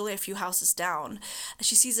only a few houses down.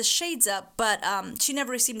 She sees the shades up, but she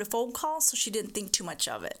never received a phone call, so she didn't think too much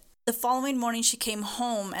of it. The following morning, she came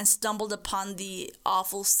home and stumbled upon the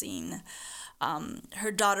awful scene.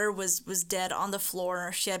 Her daughter was dead on the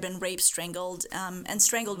floor. She had been raped, strangled, and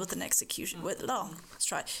strangled with an execution.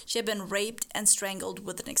 She had been raped and strangled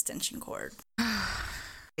with an extension cord.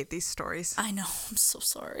 Hate these stories. I know. I'm so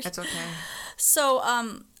sorry. That's okay. So,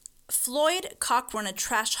 Floyd Cochran, a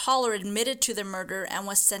trash hauler, admitted to the murder and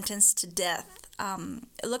was sentenced to death.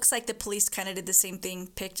 It looks like the police kind of did the same thing,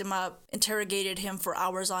 picked him up, interrogated him for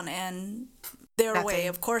hours on end. Their way,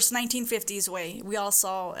 of course, 1950s way. We all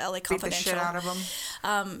saw LA Confidential. Beat the shit out of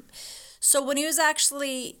him. So when he was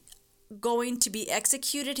actually going to be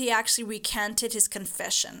executed, he actually recanted his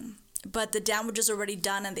confession. But the damage was already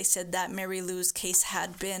done, and they said that Mary Lou's case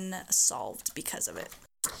had been solved because of it.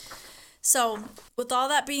 So, with all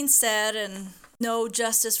that being said, and no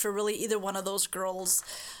justice for really either one of those girls,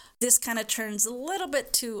 this kind of turns a little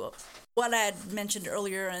bit to what I had mentioned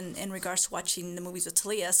earlier in regards to watching the movies with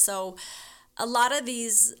Talia. So, a lot of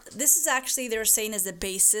this is actually, they're saying, is the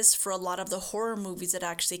basis for a lot of the horror movies that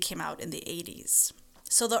actually came out in the 80s.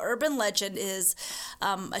 So, the urban legend is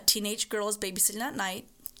a teenage girl is babysitting at night.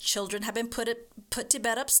 Children have been put to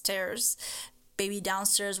bed upstairs. Baby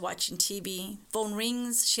downstairs watching TV. Phone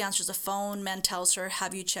rings. She answers the phone. Man tells her,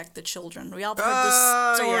 "Have you checked the children?" We all heard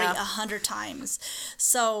this story 100 times.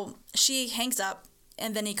 So she hangs up,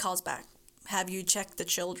 and then he calls back. "Have you checked the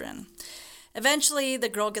children?" Eventually, the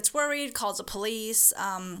girl gets worried, calls the police,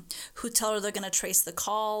 who tell her they're going to trace the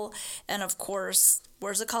call. And of course,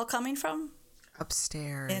 where's the call coming from?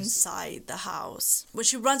 Upstairs. Inside the house. When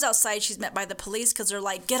she runs outside, she's met by the police because they're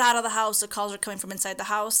like, "Get out of the house." The calls are coming from inside the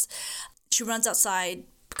house. She runs outside,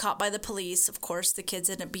 caught by the police. Of course, the kids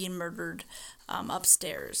end up being murdered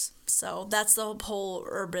upstairs. So that's the whole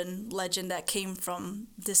urban legend that came from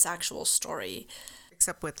this actual story.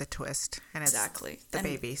 Except with the twist. And it's exactly. The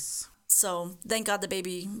babies. So thank God the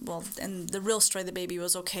baby, well, and the real story, the baby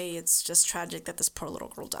was okay. It's just tragic that this poor little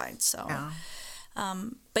girl died. So, yeah.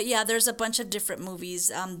 But yeah, there's a bunch of different movies.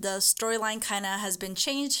 The storyline kind of has been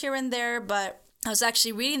changed here and there, but I was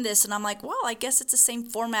actually reading this and I'm like, well, I guess it's the same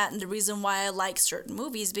format. And the reason why I like certain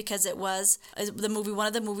movies, because it was one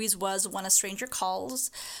of the movies was When a Stranger Calls,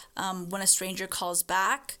 When a Stranger Calls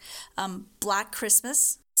Back, Black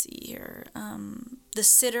Christmas. Let's see here, The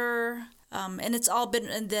Sitter. And it's all been,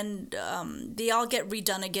 and then they all get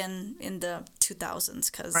redone again in the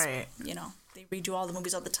 2000s because, you know, they redo all the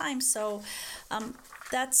movies all the time. So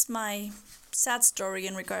that's my sad story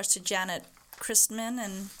in regards to Janet Christman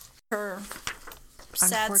and her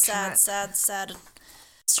sad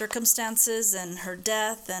circumstances and her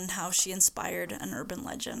death and how she inspired an urban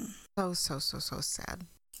legend. So sad.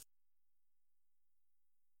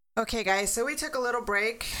 Okay, guys, so we took a little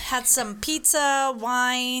break. Had some pizza,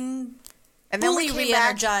 wine, and then we came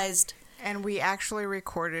re-energized. And we actually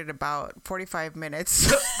recorded about 45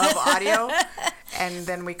 minutes of audio, and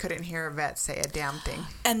then we couldn't hear Yvette say a damn thing.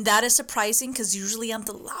 And that is surprising because usually I'm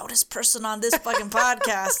the loudest person on this fucking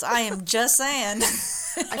podcast. I am just saying.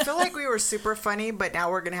 I feel like we were super funny, but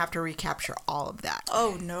now we're going to have to recapture all of that.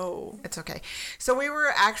 Oh, no. It's okay. So we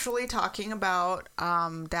were actually talking about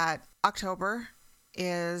that October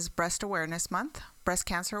is Breast Awareness Month, Breast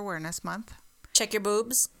Cancer Awareness Month. Check your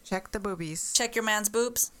boobs. Check the boobies. Check your man's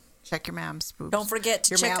boobs. Check your mam's boobs. Don't forget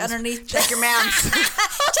to check underneath. Check your mam's.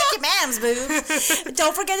 Check your mam's boobs.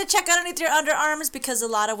 Don't forget to check underneath your underarms because a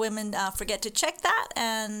lot of women forget to check that,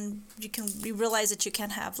 and you realize that you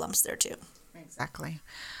can have lumps there too. Exactly.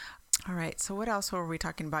 All right. So what else were we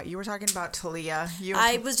talking about? You were talking about Talia.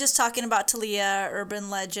 I was just talking about Talia,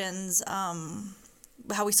 urban legends.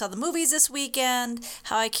 How we saw the movies this weekend,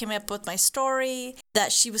 how I came up with my story,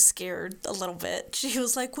 that she was scared a little bit. She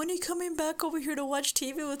was like, "When are you coming back over here to watch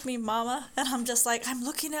TV with me, Mama?" And I'm just like, I'm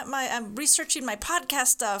researching my podcast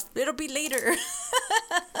stuff. It'll be later.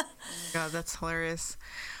 Oh my God, that's hilarious.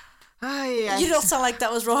 Yeah. You don't sound like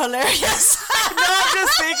that was real hilarious. No, I'm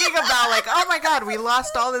just thinking about like, oh my God, we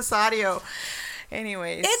lost all this audio.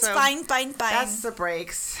 Anyways, it's fine. That's the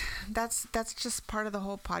breaks. That's just part of the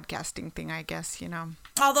whole podcasting thing, I guess, you know.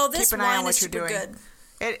 Although this wine is super good.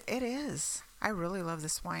 It is. I really love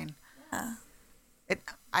this wine. Yeah.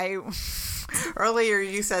 Earlier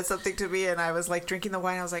you said something to me and I was like drinking the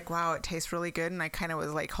wine. I was like, wow, it tastes really good. And I kind of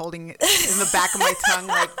was like holding it in the back of my tongue,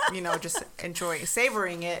 like, you know, just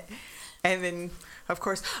savoring it. And then, of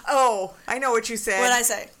course, I know what you said. What did I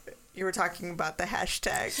say? You were talking about the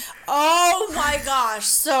hashtag. Oh my gosh.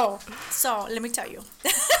 So let me tell you.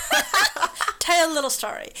 Tell you a little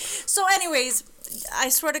story. So anyways, I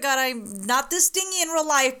swear to God, I'm not this stingy in real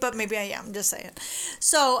life, but maybe I am, just saying.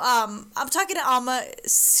 So I'm talking to Alma,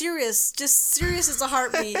 serious as a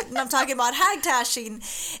heartbeat. And I'm talking about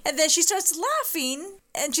hagtashing. And then she starts laughing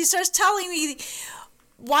and she starts telling me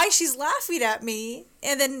why she's laughing at me.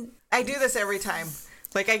 And then I do this every time.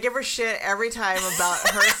 Like, I give her shit every time about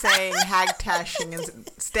her saying hagtashing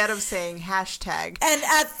instead of saying hashtag. And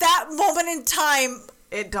at that moment in time,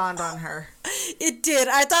 it dawned on her. It did.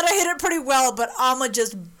 I thought I hit it pretty well, but Alma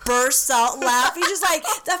just bursts out laughing. She's like,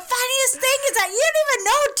 the funniest thing is that you didn't even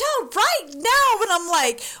know until right now. And I'm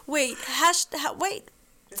like, wait.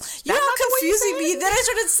 You're all confusing me. Then I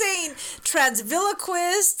started saying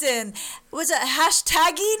transviloquist and was it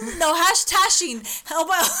hashtagging? No, hashtashing. How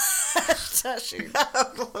about hashtashing?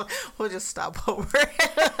 We'll just stop over.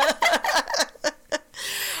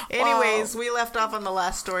 Anyways, we left off on the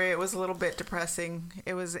last story. It was a little bit depressing.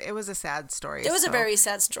 It was a sad story. It was a very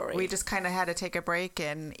sad story. We just kind of had to take a break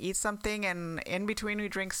and eat something, and in between we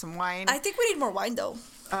drink some wine. I think we need more wine though.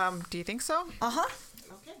 Do you think so? Uh-huh.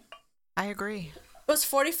 Okay. I agree. It was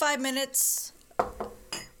 45 minutes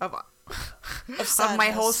of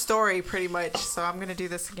my whole story, pretty much. So I'm going to do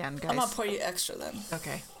this again, guys. I'm going to pour you extra then.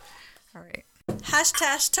 Okay. All right.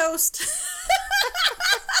 Hashtag toast.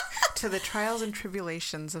 to the trials and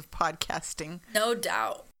tribulations of podcasting. No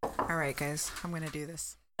doubt. All right, guys, I'm going to do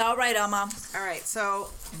this. All right, Alma. All right, so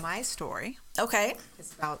my story Okay.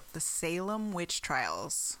 is about the Salem witch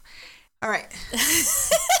trials. All right.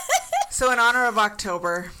 So in honor of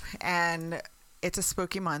October, and it's a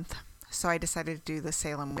spooky month, so I decided to do the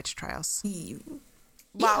Salem witch trials. Wow,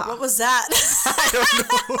 Yeah. what was that? I don't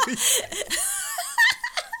know.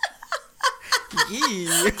 Yee.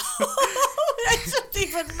 I don't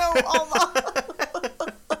even know, Alma.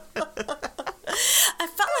 I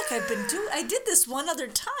felt like I did this one other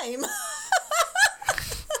time.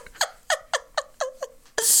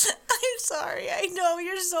 I'm sorry. I know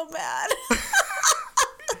you're so mad.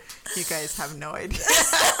 You guys have no idea.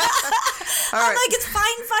 I'm like, it's fine,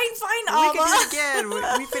 We Alma. can do it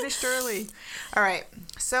again. We finished early. All right.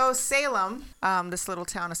 So Salem, this little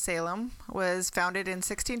town of Salem, was founded in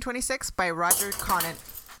 1626 by Roger Conant.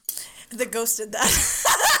 The ghost did that.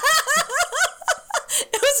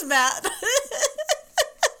 It was Matt.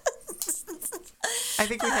 I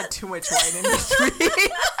think we had too much wine in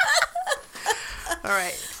between. All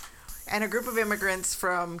right. And a group of immigrants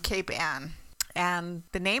from Cape Ann. And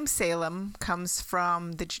the name Salem comes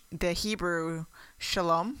from the Hebrew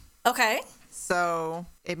shalom. Okay. So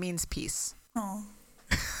it means peace. Oh.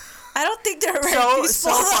 I don't think they're very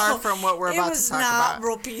peaceful. So far from what we're about to talk about. It was not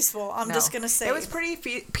real peaceful. I'm just going to say. It was pretty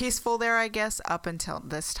peaceful there, I guess, up until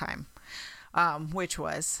this time, which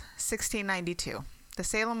was 1692. The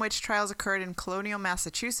Salem witch trials occurred in colonial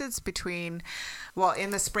Massachusetts in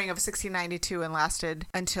the spring of 1692 and lasted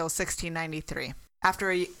until 1693. After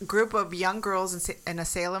a group of young girls in a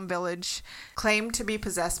Salem village claimed to be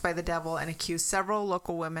possessed by the devil and accused several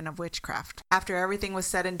local women of witchcraft. After everything was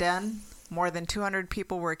said and done, more than 200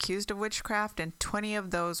 people were accused of witchcraft and 20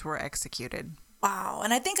 of those were executed. Wow.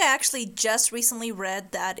 And I think I actually just recently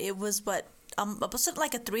read that it was was it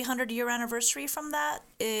like a 300-year anniversary from that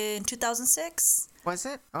in 2006? Was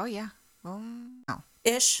it? Oh, yeah. No.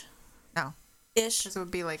 Ish. No. Ish. Because it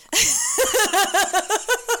would be like...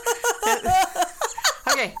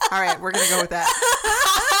 Okay, all right, we're going to go with that.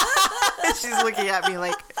 She's looking at me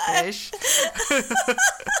like, ish.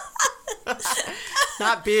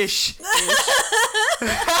 Not bish. Ish.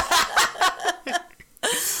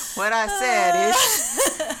 What I said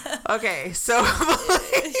is... Okay, so...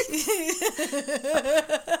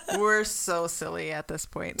 We're so silly at this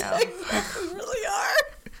point now. We really are.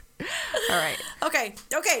 All right. Okay,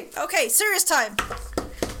 serious time.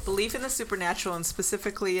 Belief in the supernatural, and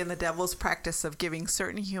specifically in the devil's practice of giving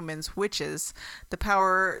certain humans, witches, the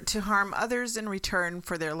power to harm others in return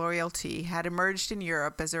for their loyalty, had emerged in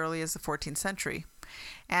Europe as early as the 14th century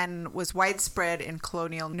and was widespread in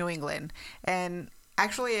colonial New England. And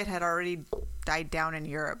actually, it had already died down in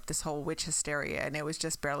Europe, this whole witch hysteria, and it was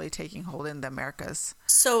just barely taking hold in the Americas.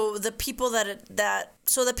 So the people that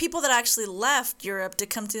actually left Europe to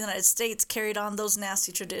come to the United States carried on those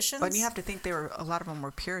nasty traditions. But you have to think a lot of them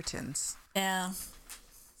were Puritans. Yeah.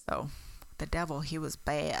 So the devil, he was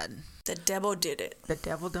bad. The devil did it. The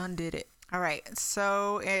devil done did it. All right.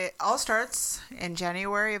 So it all starts in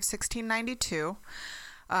January of 1692.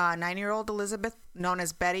 9-year-old Elizabeth, known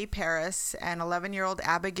as Betty Paris, and 11-year-old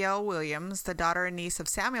Abigail Williams, the daughter and niece of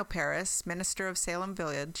Samuel Paris, minister of Salem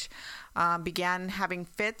Village, began having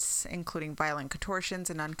fits, including violent contortions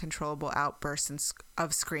and uncontrollable outbursts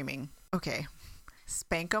of screaming. Okay.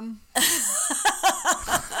 Spank them.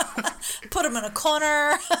 Put them in a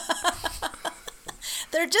corner.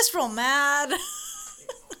 They're just real mad.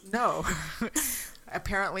 No.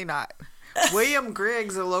 Apparently not. William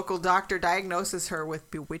Griggs, a local doctor, diagnoses her with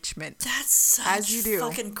bewitchment. That's such as you do.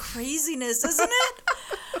 Fucking craziness, isn't it?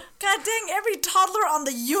 God dang, every toddler on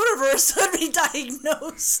the universe would be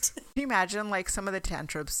diagnosed. Can you imagine, like, some of the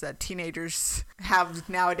tantrums that teenagers have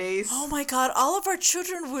nowadays? Oh my God, all of our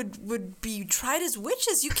children would be tried as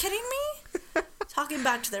witches. You kidding me? Talking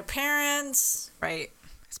back to their parents. Right.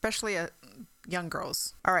 Especially young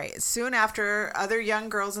girls. All right. Soon after, other young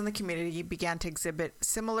girls in the community began to exhibit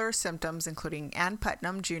similar symptoms, including Ann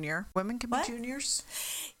Putnam Jr. Women can be juniors?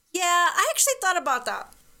 Yeah, I actually thought about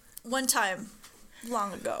that one time.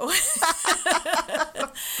 Long ago.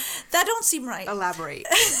 That don't seem right. Elaborate.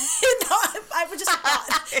 No, I was just thought.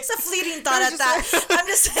 It's a fleeting thought at that. I'm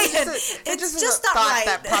just saying. It's just not right.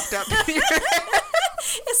 That popped up.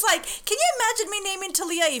 It's like, can you imagine me naming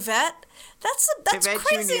Talia Yvette? That's Yvette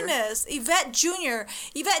craziness. Jr. Yvette Jr.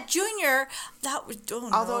 Yvette Jr. That would. Oh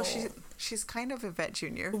no. Although she's kind of Yvette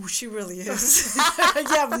Jr. Oh, she really is. You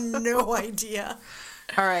have no idea.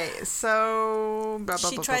 All right, so...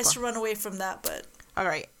 She tries to run away from that, but... All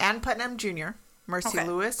right, Ann Putnam Jr., Mercy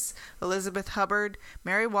Lewis, Elizabeth Hubbard,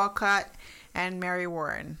 Mary Walcott, and Mary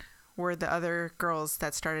Warren were the other girls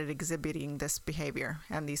that started exhibiting this behavior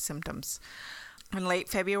and these symptoms. In late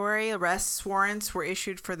February, arrest warrants were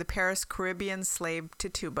issued for the Paris Caribbean slave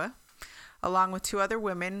Tituba, along with 2 other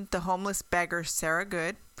women, the homeless beggar Sarah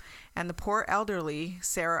Good and the poor elderly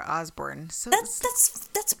Sarah Osborne. So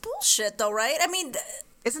that's bullshit, though, right? I mean,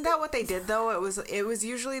 isn't that what they did though? It was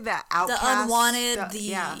usually the outcast, the unwanted,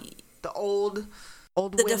 the old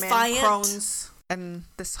the women, defiant, crones, and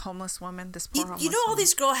this homeless woman, this poor homeless You know, all woman.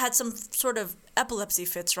 these girls had some sort of epilepsy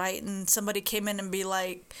fits, right? And somebody came in and be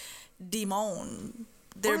like, "Demon."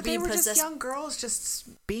 They're or being they were possessed. just young girls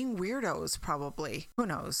just being weirdos, probably. Who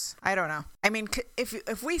knows? I don't know. I mean,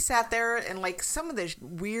 if we sat there and like some of the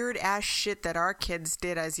weird ass shit that our kids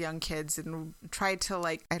did as young kids and tried to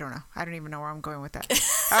like, I don't know. I don't even know where I'm going with that.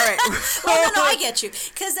 All right. Well, no, I get you.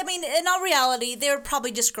 Because, I mean, in all reality, they're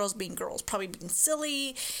probably just girls being girls, probably being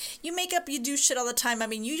silly. You make up, you do shit all the time. I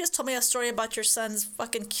mean, you just told me a story about your son's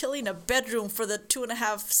fucking killing a bedroom for the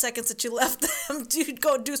 2.5 seconds that you left them to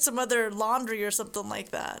go do some other laundry or something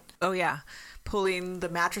like that. Oh, yeah. Pulling the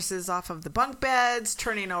mattresses off of the bunk beds,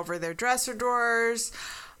 turning over their dresser drawers.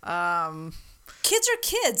 Kids are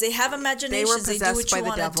kids. They have imaginations. They do what you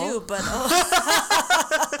want to do. But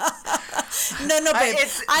no, babe.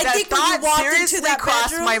 I think when you walked into that crossed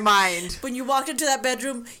bedroom, my mind. When you walked into that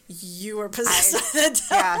bedroom, you were possessed by the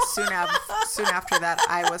devil. Yeah, soon after that,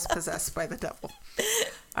 I was possessed by the devil.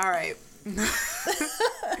 All right.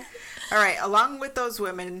 All right. Along with those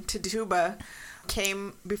women, Tituba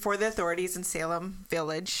came before the authorities in Salem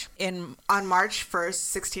Village on March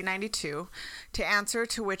 1st, 1692, to answer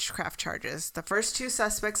to witchcraft charges. The first 2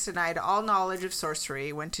 suspects denied all knowledge of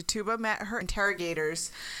sorcery. When Tituba met her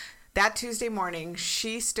interrogators that Tuesday morning,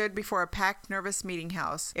 she stood before a packed, nervous meeting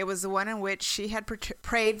house. It was the one in which she had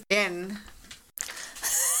prayed in. I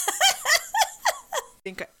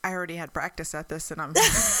think I already had practice at this, and I'm...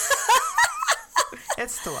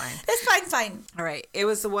 It's the line. It's fine. All right. It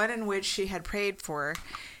was the one in which she had prayed for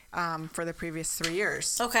the previous 3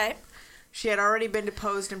 years. Okay. She had already been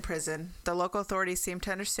deposed in prison. The local authorities seemed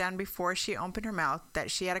to understand before she opened her mouth that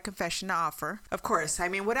she had a confession to offer. Of course. I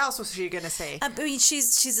mean, what else was she going to say? I mean,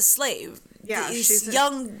 she's a slave. Yeah, these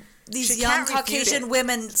young Caucasian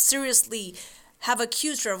women seriously have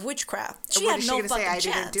accused her of witchcraft. She had no fucking chance.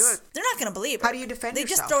 Didn't do it. They're not going to believe her. How do you defend yourself?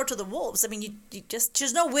 They just throw her to the wolves. I mean,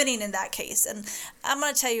 there's no winning in that case. And I'm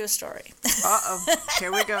going to tell you a story. Uh-oh.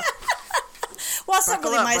 Here we go. Well, it's not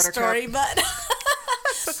really my story, but...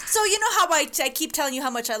 So you know how I keep telling you how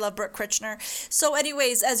much I love Brooke Kirchner. So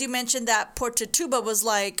anyways, as you mentioned, that poor Tituba was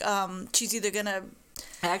like, she's either going to...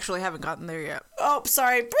 I actually haven't gotten there yet. Oh,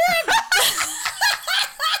 sorry.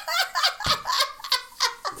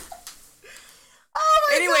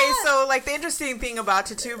 Anyway, so like the interesting thing about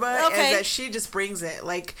Tituba is that she just brings it.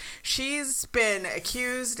 Like she's been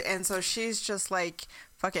accused, and so she's just like,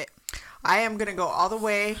 fuck it. I am going to go all the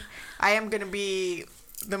way. I am going to be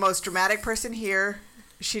the most dramatic person here.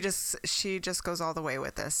 She just goes all the way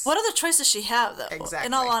with this. What other choice does she have, though? Exactly.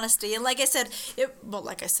 In all honesty, and like I said,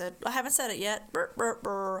 I haven't said it yet. Burr, burr,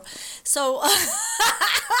 burr. So,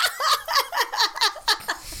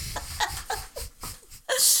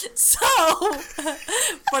 so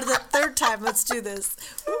for the 3rd time, let's do this.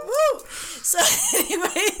 Woo-woo. So,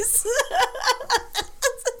 anyways.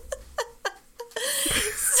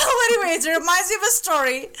 It reminds me of a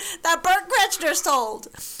story that Burt Kreschner told.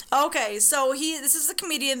 Okay, so this is a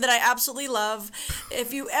comedian that I absolutely love.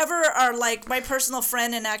 If you ever are like my personal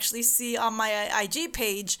friend and actually see on my IG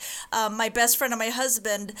page, my best friend and my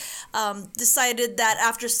husband decided that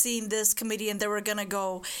after seeing this comedian, they were going to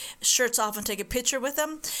go shirts off and take a picture with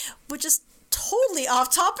him, which is totally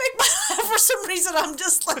off topic, but for some reason I'm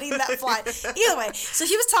just letting that fly. Either way, so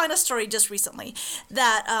he was telling a story just recently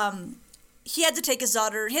that he had to take his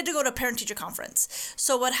daughter, he had to go to a parent-teacher conference.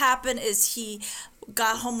 So what happened is he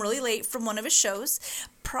got home really late from one of his shows,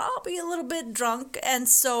 probably a little bit drunk, and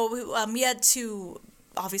so he had to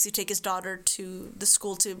obviously take his daughter to the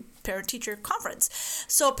school to parent-teacher conference.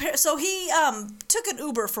 So he took an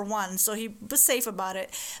Uber for one, so he was safe about it,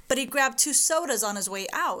 but he grabbed 2 sodas on his way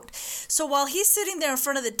out. So while he's sitting there in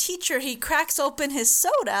front of the teacher, he cracks open his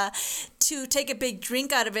soda to take a big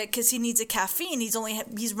drink out of it because he needs a caffeine. He's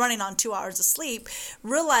running on 2 hours of sleep.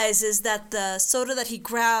 Realizes that the soda that he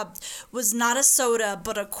grabbed was not a soda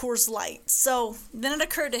but a Coors Light. So then it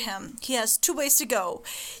occurred to him he has 2 ways to go.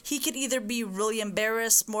 He could either be really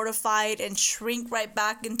embarrassed, mortified, and shrink right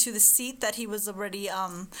back into the seat that he was already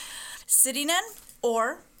sitting in,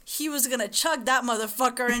 or he was going to chug that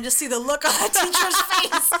motherfucker and just see the look on the teacher's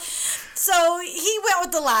face. So he went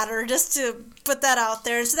with the latter, just to put that out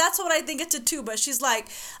there. So that's what I think of Tituba. She's like,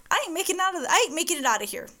 I ain't making it out of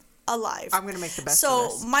here. alive. I'm going to make the best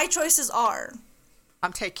of this. So my choices are...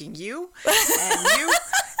 I'm taking you, and you,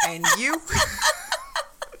 and you.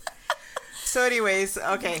 So anyways,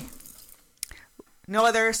 okay. No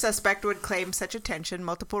other suspect would claim such attention.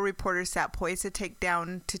 Multiple reporters sat poised to take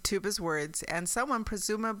down Tituba's words, and someone,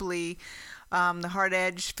 presumably the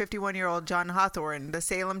hard-edged 51-year-old John Hawthorne, the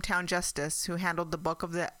Salem town justice who handled the bulk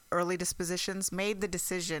of the early dispositions, made the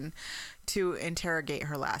decision to interrogate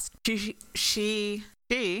her last. She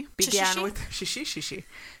began with... She.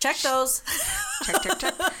 Check those.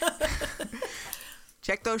 Check.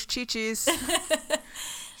 Check those chi-chis.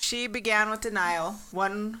 She began with denial,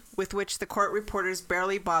 one with which the court reporters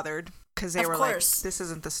barely bothered because they were like, this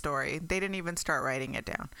isn't the story. They didn't even start writing it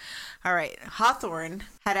down. All right. Hawthorne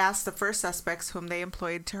had asked the first suspects whom they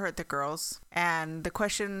employed to hurt the girls, and the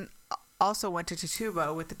question also went to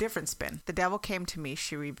Tituba with a different spin. The devil came to me,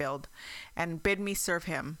 she revealed, and bid me serve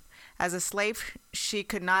him. As a slave, she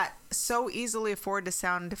could not so easily afford to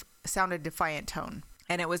sound a defiant tone.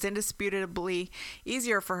 And it was indisputably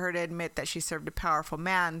easier for her to admit that she served a powerful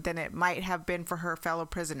man than it might have been for her fellow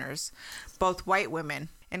prisoners, both white women.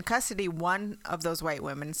 In custody, one of those white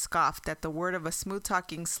women scoffed that the word of a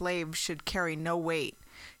smooth-talking slave should carry no weight.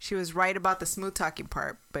 She was right about the smooth-talking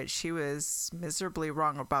part, but she was miserably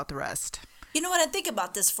wrong about the rest. You know what? I think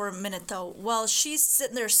about this for a minute, though. While she's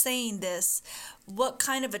sitting there saying this, what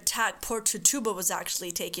kind of attack poor Tituba was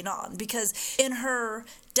actually taking on? Because in her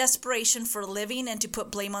desperation for living and to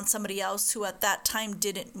put blame on somebody else who at that time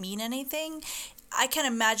didn't mean anything, I can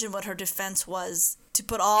imagine what her defense was to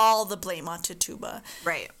put all the blame on Tituba.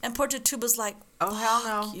 Right. And poor Tituba's like, oh, hell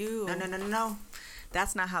no. You. No.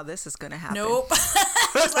 That's not how this is going to happen. Nope.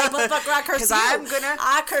 He's like, motherfucker, I curse you.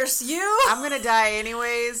 I curse you. I'm going to die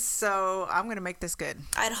anyways, so I'm going to make this good.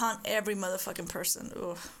 I'd haunt every motherfucking person.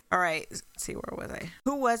 Ugh. All right. Let's see, where was I?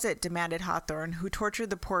 Who was it, demanded Hawthorne, who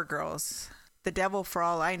tortured the poor girls? The devil, for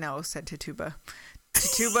all I know, said Tituba.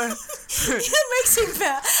 Tituba. It makes me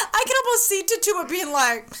mad. I can almost see Tituba being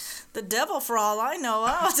like, the devil, for all I know.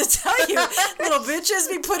 I don't have to tell you, little bitches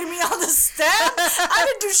be putting me on the stand. I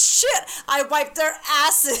didn't do shit. I wiped their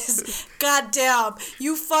asses. God damn.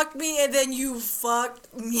 You fucked me and then you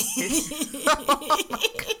fucked me.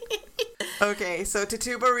 Okay, so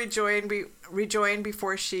Tituba rejoined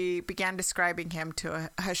before she began describing him to a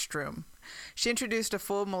hushed room. She introduced a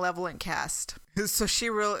full malevolent cast. So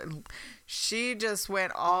she just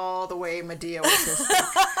went all the way Medea with this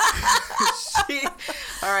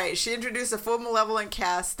thing. She introduced a full malevolent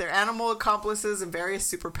cast, their animal accomplices, and various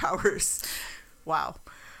superpowers. Wow.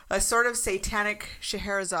 A sort of satanic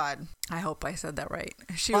Scheherazade. I hope I said that right.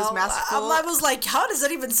 She was masterful. I was like, how does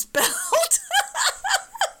that even spelled?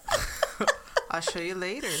 I'll show you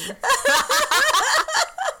later.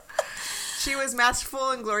 She was masterful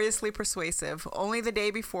and gloriously persuasive. Only the day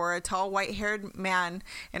before, a tall, white-haired man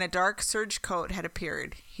in a dark serge coat had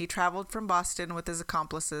appeared. He traveled from Boston with his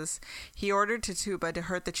accomplices. He ordered Tituba to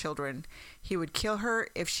hurt the children. He would kill her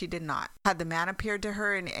if she did not. Had the man appeared to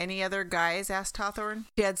her in any other guise? Asked Hawthorne.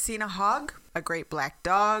 She had seen a hog, a great black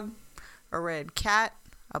dog, a red cat,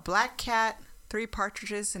 a black cat, 3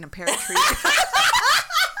 partridges, and a pear tree.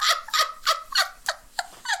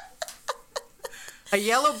 A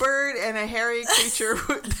yellow bird and a hairy creature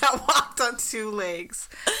that walked on 2 legs.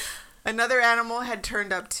 Another animal had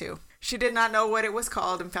turned up too. She did not know what it was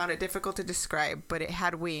called and found it difficult to describe, but it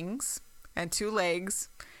had wings and 2 legs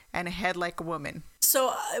and a head like a woman.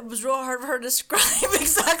 So it was real hard for her to describe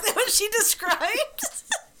exactly what she described.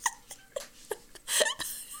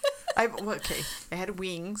 Okay, it had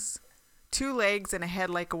wings, 2 legs, and a head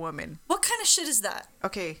like a woman. What kind of shit is that?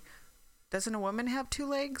 Okay, doesn't a woman have 2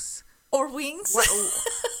 legs? Or wings? What?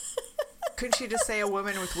 Couldn't she just say a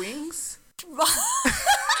woman with wings? Is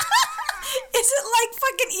it like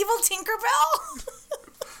fucking evil Tinkerbell?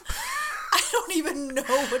 I don't even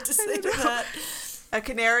know what to say to that. A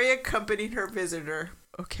canary accompanied her visitor.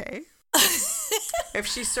 Okay. If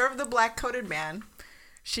she served the black-coated man,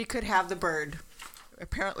 she could have the bird.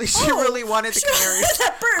 Apparently, she really wanted the canary.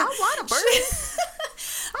 That bird. I want a bird.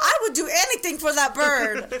 I would do anything for that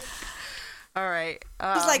bird. All right.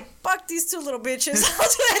 He's like, fuck these 2 little bitches. I'll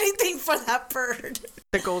do anything for that bird.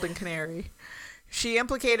 The golden canary. She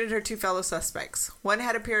implicated her 2 fellow suspects. One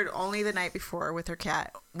had appeared only the night before with her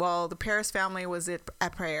cat, while the Paris family was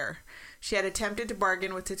at prayer. She had attempted to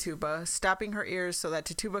bargain with Tituba, stopping her ears so that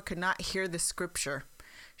Tituba could not hear the scripture.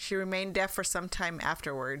 She remained deaf for some time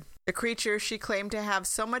afterward. The creature she claimed to have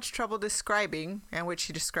so much trouble describing, and which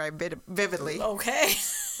she described vividly, okay,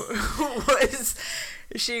 was,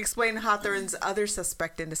 she explained, Hawthorne's other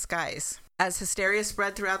suspect in disguise. As hysteria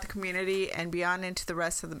spread throughout the community and beyond into the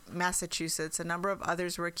rest of Massachusetts, a number of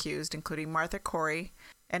others were accused, including Martha Corey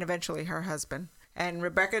and eventually her husband, and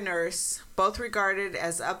Rebecca Nurse, both regarded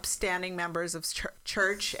as upstanding members of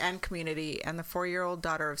church and community, and the 4-year-old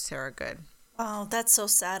daughter of Sarah Good. Oh, that's so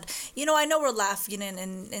sad. You know, I know we're laughing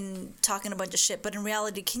and talking a bunch of shit, but in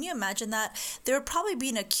reality, can you imagine that? They were probably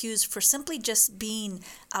being accused for simply just being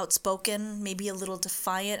outspoken, maybe a little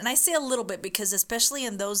defiant. And I say a little bit because especially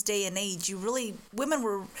in those day and age, women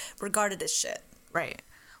were regarded as shit. Right.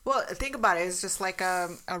 Well, think about it. It's just like a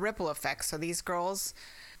ripple effect. So these girls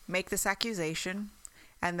make this accusation,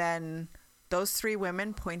 and then those 3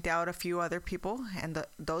 women point out a few other people, and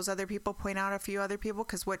those other people point out a few other people,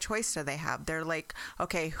 because what choice do they have? They're like,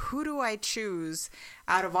 okay, who do I choose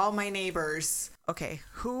out of all my neighbors? Okay,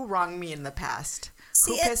 who wronged me in the past?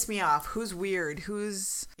 Who pissed me off? Who's weird? Who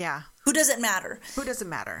doesn't matter? Who doesn't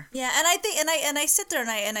matter? Yeah, and I think, and I sit there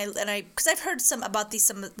and I, because I've heard some about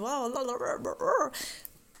these,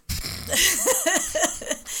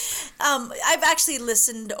 I've actually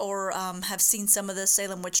listened or have seen some of the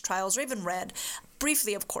Salem witch trials, or even read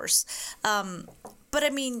briefly, of course. But I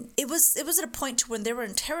mean, it was at a point to when they were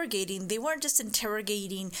interrogating. They weren't just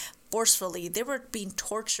interrogating forcefully. They were being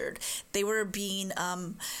tortured. They were being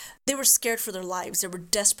they were scared for their lives. They were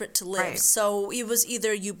desperate to live. Right. So it was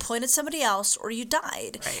either you pointed somebody else or you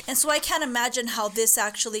died. Right. And so I can't imagine how this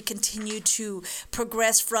actually continued to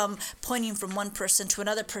progress from pointing from one person to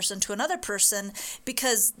another person to another person,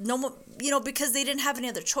 because because they didn't have any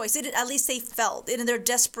other choice. At least they felt in their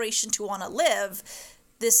desperation to want to live.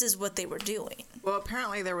 This is what they were doing. Well,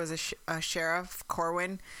 apparently there was a Sheriff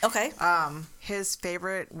Corwin. Okay. His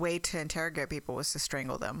favorite way to interrogate people was to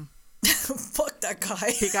strangle them. Fuck that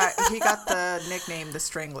guy. He got the nickname the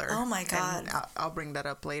Strangler. Oh my God. And I'll bring that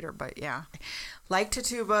up later, but yeah. Like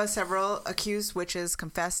Tituba, several accused witches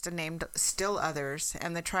confessed and named still others,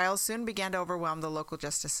 and the trials soon began to overwhelm the local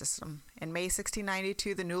justice system. In May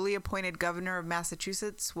 1692, the newly appointed governor of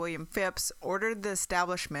Massachusetts, William Phips, ordered the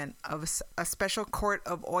establishment of a special court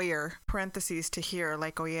of oyer, parentheses to hear,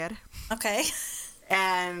 like oyer. Okay.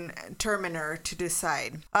 And terminer to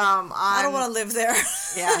decide. I don't want to live there.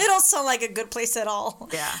 Yeah. It don't sound like a good place at all.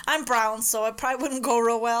 Yeah. I'm brown, so it probably wouldn't go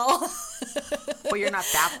real well. Well, you're not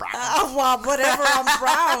that brown. Well, whatever, I'm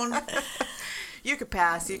brown. You could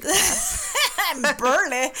pass. I'm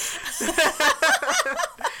burly.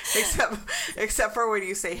 Except for when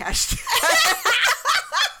you say hashtag.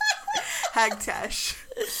 Hagtash.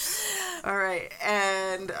 All right.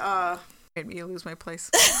 And made me lose my place.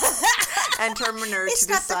 And terminer to decide. It's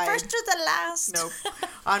not the first or the last. Nope.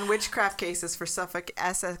 On witchcraft cases for Suffolk,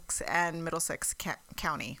 Essex, and Middlesex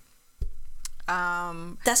County.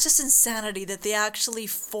 That's just insanity that they actually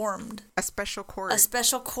formed a special court. A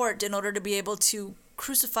special court in order to be able to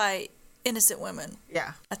crucify innocent women.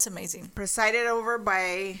 Yeah. That's amazing. Presided over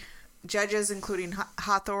by judges including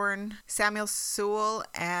Hawthorne, Samuel Sewell,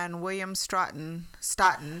 and William Stoughton.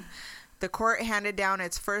 The court handed down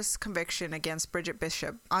its first conviction against Bridget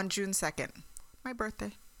Bishop on June 2nd, my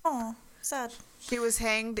birthday. Oh, sad. She was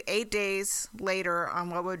hanged 8 days later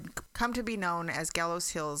on what would come to be known as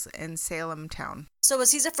Gallows Hills in Salem town. So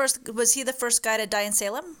was he the first guy to die in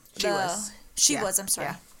Salem? She was. I'm sorry.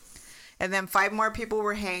 Yeah. And then 5 more people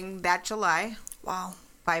were hanged that July. Wow.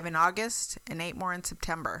 5 in August and 8 more in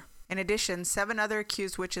September. In addition, 7 other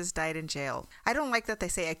accused witches died in jail. I don't like that they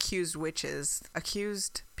say accused witches.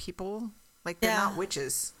 Accused people? Like, they're not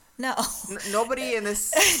witches. No. Nobody in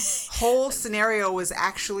this whole scenario was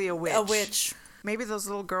actually a witch. A witch. Maybe those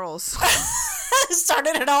little girls.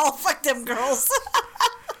 Started it all. Fuck them girls.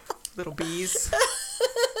 Little bees.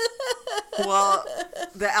 Well,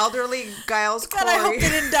 the elderly Giles Corey. God, I hope they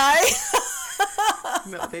didn't die.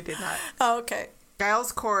 No, they did not. Oh, okay.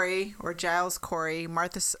 Giles Corey,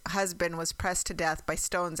 Martha's husband, was pressed to death by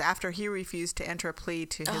stones after he refused to enter a plea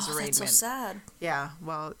to his arraignment. That's so sad. Yeah,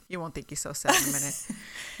 well, you won't think he's so sad in a minute.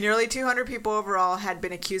 Nearly 200 people overall had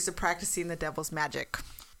been accused of practicing the devil's magic.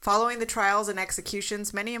 Following the trials and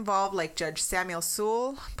executions, many involved, like Judge Samuel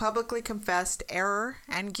Sewell, publicly confessed error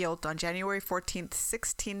and guilt on January 14th,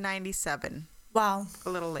 1697. Wow.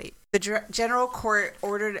 A little late. The General Court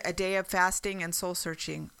ordered a day of fasting and soul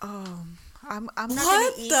searching. Oh, I'm not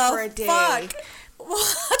going to eat for a day. Fuck?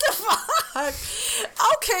 What the fuck?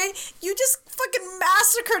 Okay, you just fucking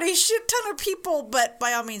massacred a shit ton of people, but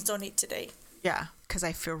by all means, don't eat today. Yeah, because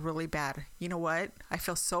I feel really bad. You know what? I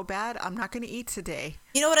feel so bad. I'm not going to eat today.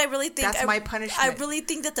 You know what I really think? That's my punishment. I really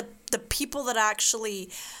think that the people that actually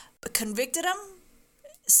convicted him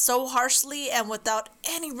so harshly and without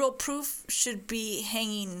any real proof should be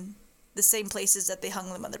hanging the same places that they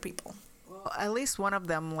hung them other people. Well, Well, at least one of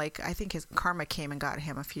them, like, I think his karma came and got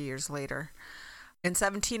him a few years later. In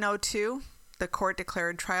 1702, the court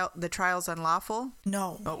declared the trials unlawful.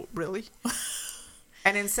 No. Oh, really?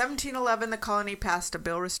 And in 1711, the colony passed a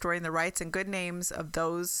bill restoring the rights and good names of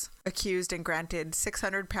those accused and granted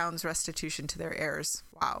 £600 restitution to their heirs.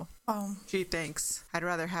 Wow. Gee, thanks. I'd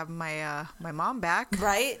rather have my mom back.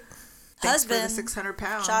 Right? Thanks Husband. for the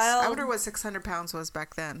 £600. Child. I wonder what £600 was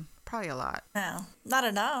back then. Probably a lot. No, not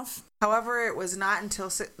enough. However, it was not until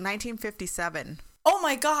 1957. Oh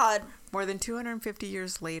my God. More than 250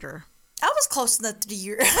 years later. I was close to the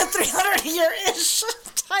 300-year-ish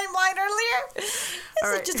timeline earlier. It's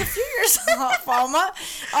like just a few years off, Alma.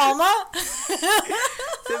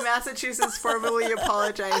 The Massachusetts formally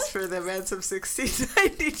apologized for the events of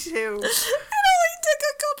 1692. It only took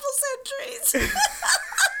a couple centuries.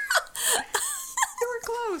 They were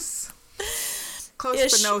close.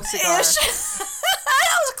 Close, but no cigar.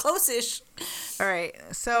 That was close-ish. All right,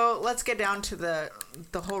 so let's get down to the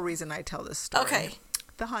whole reason I tell this story. Okay.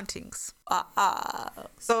 The hauntings.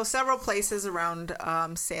 So several places around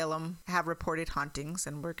Salem have reported hauntings,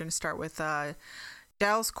 and we're going to start with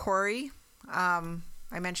Giles Corey. I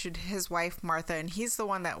mentioned his wife Martha, and he's the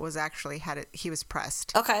one that was actually he was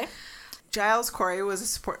pressed. Okay. Giles Corey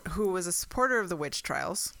was who was a supporter of the witch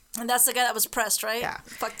trials. And that's the guy that was pressed, right? Yeah.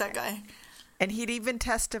 Fuck that guy. And he'd even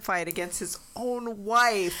testified against his own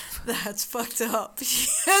wife. That's fucked up.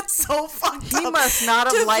 It's so fucked up. He must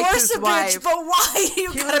not have liked his wife. Bitch, but why?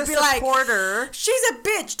 You gotta be like, supporter. She's a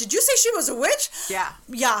bitch. Did you say she was a witch? Yeah.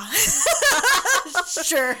 Yeah.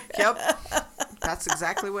 Sure. Yep. That's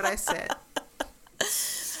exactly what I said.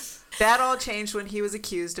 That all changed when he was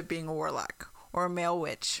accused of being a warlock or a male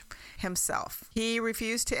witch himself. He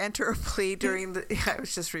refused to enter a plea during the... I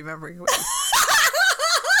was just remembering what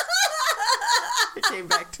it came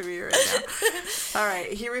back to me right now. All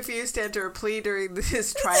right. He refused to enter a plea during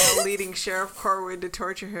his trial, leading Sheriff Corwin to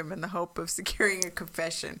torture him in the hope of securing a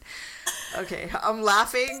confession. Okay. I'm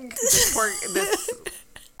laughing.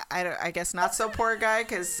 I guess not so poor guy,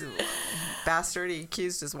 because bastard, he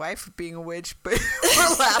accused his wife of being a witch, but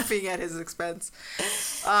we're laughing at his expense.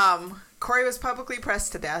 Corey was publicly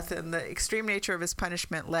pressed to death, and the extreme nature of his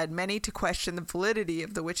punishment led many to question the validity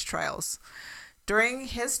of the witch trials. During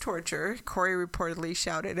his torture, Corey reportedly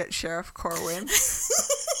shouted at Sheriff Corwin.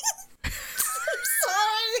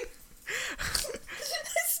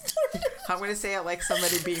 I'm going to say it like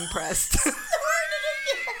somebody being pressed.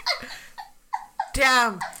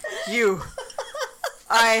 Damn you.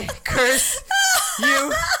 I curse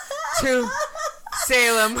you to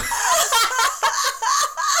Salem.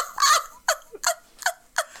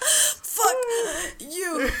 Fuck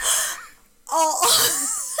you. Oh.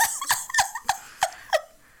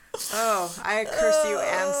 Oh, I curse you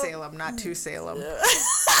and Salem, not to Salem.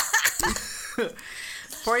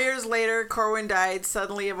 4 years later, Corwin died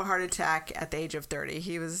suddenly of a heart attack at the age of 30.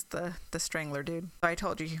 He was the strangler dude. So I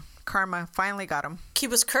told you, karma finally got him. He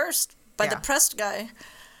was cursed by the pressed guy.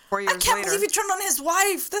 4 years later. I can't believe he turned on his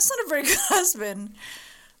wife. That's not a very good husband.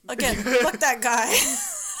 Again, fuck that guy.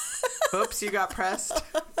 Oops, you got pressed.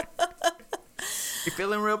 You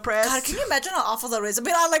feeling real pressed? God, can you imagine how awful that is? I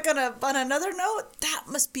mean, on another note, that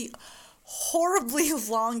must be horribly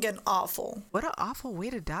long and awful. What an awful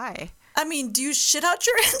way to die. I mean, do you shit out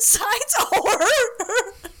your insides or...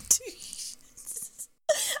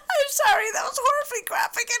 I'm sorry, that was horribly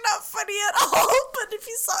graphic and not funny at all, but if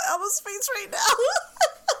you saw Elma's face right now...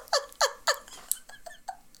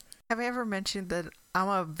 Have I ever mentioned that I'm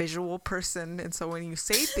a visual person, and so when you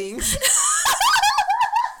say things...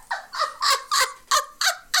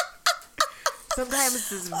 sometimes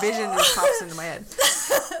this vision just pops into my head.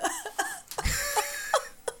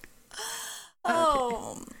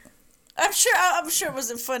 Oh... Okay. I'm sure it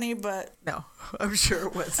wasn't funny, but... No, I'm sure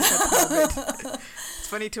it was. It's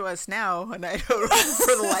funny to us now, and I don't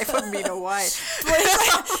for the life of me know why.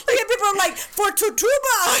 People are like, for Tutuba!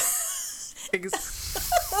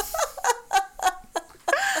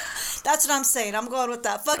 That's what I'm saying. I'm going with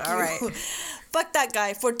that. Fuck all you. Right. Fuck that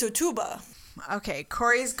guy for Tutuba. Okay,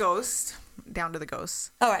 Corey's ghost, down to the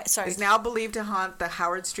ghosts. All right, sorry. Is now believed to haunt the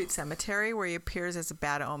Howard Street Cemetery, where he appears as a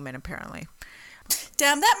bad omen, apparently.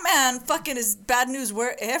 Damn, that man fucking is bad news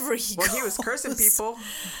wherever he goes. Well, he was cursing people.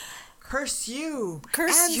 Curse you.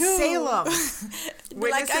 Curse and you. Salem.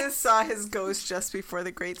 Witnesses saw his ghost just before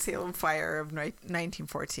the Great Salem Fire of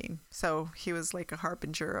 1914. So he was like a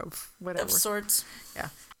harbinger of whatever. Of sorts. Yeah.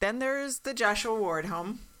 Then there's the Joshua Ward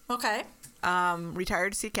home. Okay.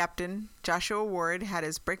 Retired sea captain Joshua Ward had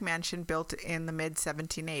his brick mansion built in the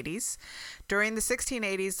mid-1780s. During the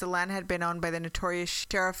 1680s, the land had been owned by the notorious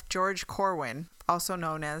Sheriff George Corwin, also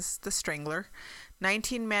known as the Strangler.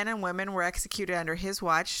 19 men and women were executed under his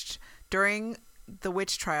watch during the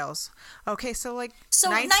witch trials. Okay, so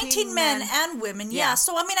 19 men and women. Yeah.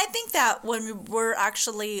 So I mean, I think that when we were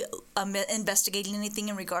actually investigating anything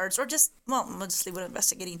in regards, or just, well, mostly we're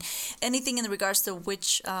investigating anything in regards to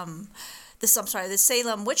the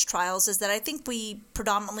Salem witch trials, is that I think we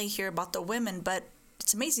predominantly hear about the women, but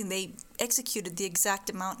it's amazing they executed the exact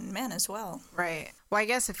amount in men as well. Right. Well, I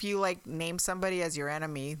guess if you name somebody as your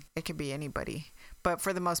enemy, it could be anybody. But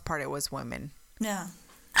for the most part, it was women. Yeah.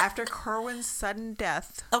 After Corwin's sudden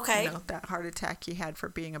death, okay, that heart attack he had for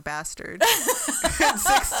being a bastard, in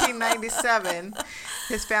 1697,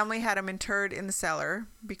 his family had him interred in the cellar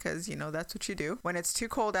because, that's what you do when it's too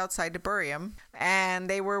cold outside to bury him. And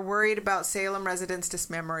they were worried about Salem residents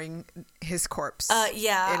dismembering his corpse.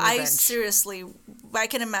 Yeah, I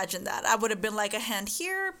can imagine that. I would have been like a hand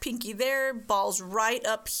here, pinky there, balls right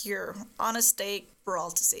up here on a stake for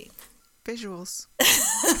all to see. Visuals.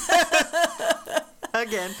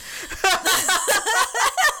 Again.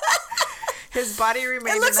 His body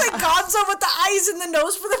remained. It looks like Gonzo with the eyes and the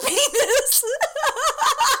nose for the penis.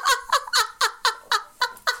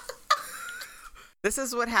 This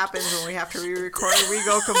is what happens when we have to re-record. We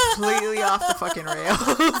go completely off the fucking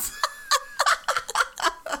rails.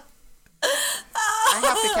 I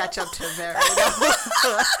have to catch up to there right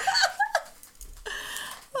now.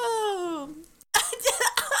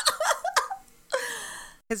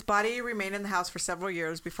 His body remained in the house for several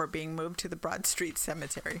years before being moved to the Broad Street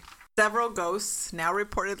Cemetery. Several ghosts now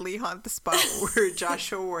reportedly haunt the spot where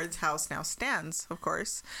Joshua Ward's house now stands, of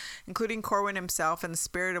course, including Corwin himself and the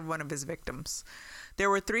spirit of one of his victims. There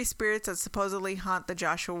were 3 spirits that supposedly haunt the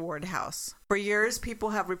Joshua Ward house. For years,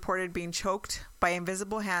 people have reported being choked by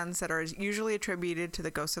invisible hands that are usually attributed to the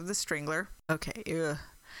ghost of the Strangler. Okay, ugh.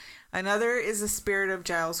 Another is the spirit of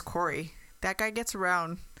Giles Corey. That guy gets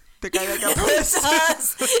around. The guy that got pissed.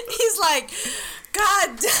 He's like,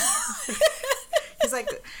 God. He's like,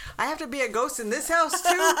 I have to be a ghost in this house too.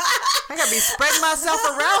 I gotta be spreading myself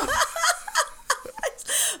around.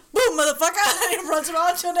 Boom, motherfucker. He runs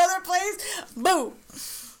around to another place. Boom.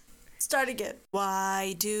 Start again.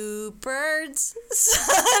 Why do birds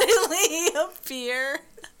suddenly appear?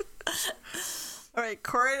 All right,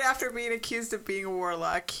 Corwin, after being accused of being a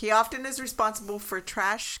warlock, he often is responsible for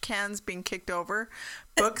trash cans being kicked over,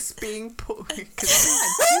 books being pulled. Because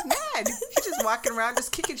he's mad. He's just walking around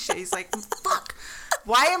just kicking shit. He's like, fuck,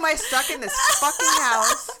 why am I stuck in this fucking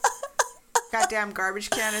house? Goddamn garbage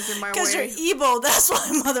can is in my way. Because you're evil, that's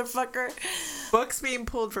why, motherfucker. Books being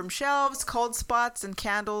pulled from shelves, cold spots, and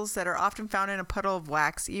candles that are often found in a puddle of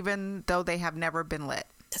wax, even though they have never been lit.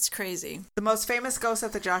 That's crazy. The most famous ghost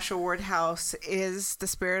at the Joshua Ward house is the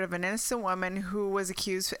spirit of an innocent woman who was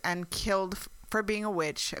accused and killed for being a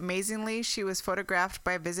witch. Amazingly, she was photographed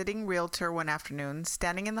by a visiting realtor one afternoon,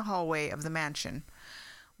 standing in the hallway of the mansion.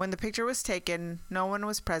 When the picture was taken, no one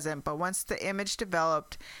was present, but once the image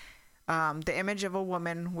developed, the image of a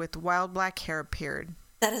woman with wild black hair appeared.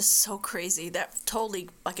 That is so crazy. That totally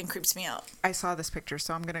fucking creeps me out. I saw this picture,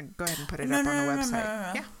 so I'm going to go ahead and put it up on the website.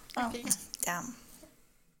 No. Yeah. Oh, okay. Damn.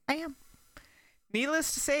 I am.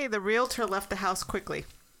 Needless to say, the realtor left the house quickly.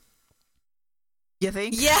 You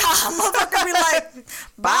think? Yeah, motherfucker be like,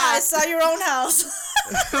 bye, sell your own house.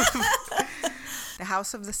 The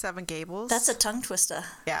House of the Seven Gables. That's a tongue twister.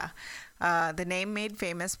 Yeah. The name made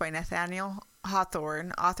famous by Nathaniel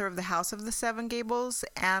Hawthorne, author of The House of the Seven Gables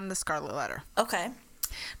and The Scarlet Letter. Okay.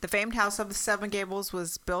 The famed House of the Seven Gables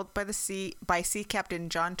was built by sea captain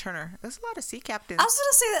John Turner. There's a lot of sea captains. I was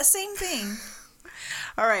going to say that same thing.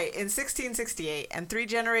 All right, in 1668, and 3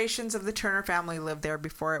 generations of the Turner family lived there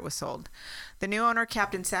before it was sold. The new owner,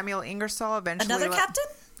 Captain Samuel Ingersoll, eventually... Another captain?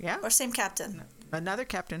 Yeah. Or same captain? Another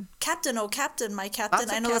captain. Captain, oh captain, my captain.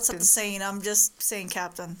 I know captains. That's not the saying. I'm just saying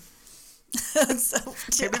captain. So,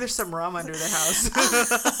 yeah. Maybe there's some rum under the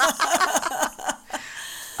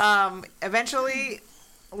house. Eventually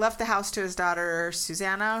left the house to his daughter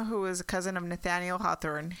Susanna, who was a cousin of Nathaniel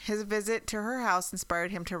Hawthorne. His visit to her house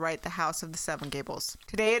inspired him to write The House of the Seven Gables.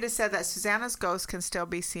 Today it is said that Susanna's ghost can still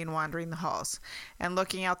be seen wandering the halls and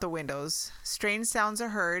looking out the windows. Strange sounds are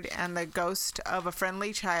heard, and the ghost of a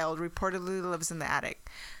friendly child reportedly lives in the attic.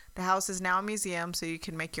 The house is now a museum, so you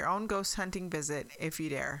can make your own ghost hunting visit if you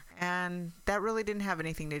dare. And that really didn't have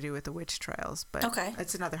anything to do with the witch trials, but okay.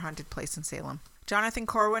 It's another haunted place in Salem. Jonathan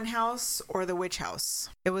Corwin House, or the Witch House.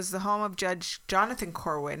 It was the home of Judge Jonathan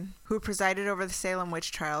Corwin, who presided over the Salem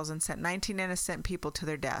witch trials and sent 19 innocent people to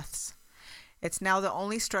their deaths. It's now the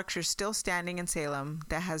only structure still standing in Salem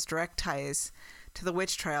that has direct ties to the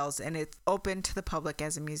witch trials, and it's open to the public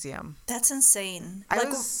as a museum. That's insane.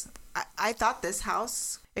 I thought this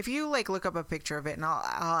house, if you look up a picture of it, and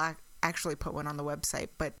I'll actually put one on the website,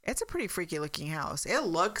 but it's a pretty freaky looking house. It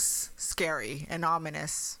looks scary and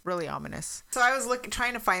ominous, really ominous. So I was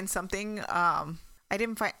trying to find something.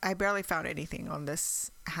 I barely found anything on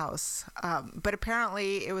this house, but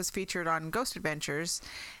apparently it was featured on Ghost Adventures,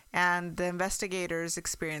 and the investigators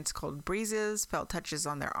experienced cold breezes, felt touches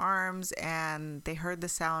on their arms, and they heard the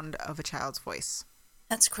sound of a child's voice.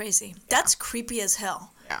 That's crazy. Yeah. That's creepy as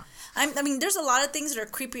hell. Yeah. I mean, there's a lot of things that are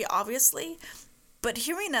creepy, obviously, but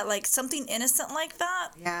hearing that, something innocent like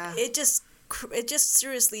that, yeah, it just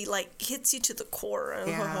seriously, hits you to the core.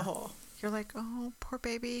 Yeah. You're like, oh, poor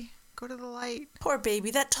baby. Go to the light. Poor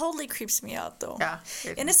baby. That totally creeps me out, though. Yeah.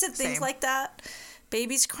 Innocent things like that,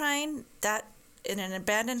 babies crying, that in an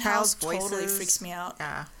abandoned house totally freaks me out.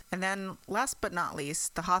 Yeah. And then last but not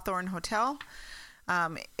least, the Hawthorne Hotel.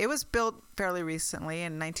 It was built fairly recently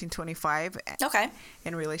in 1925. Okay.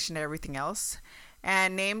 In relation to everything else.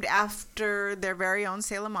 And named after their very own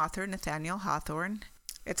Salem author, Nathaniel Hawthorne.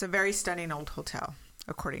 It's a very stunning old hotel,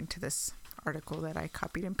 according to this article that I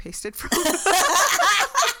copied and pasted from.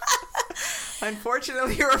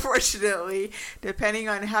 Unfortunately or fortunately, depending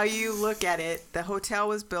on how you look at it, the hotel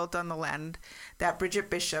was built on the land that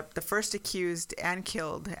Bridget Bishop, the first accused and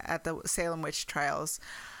killed at the Salem witch trials,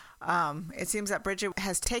 it seems that Bridget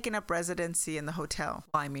has taken up residency in the hotel.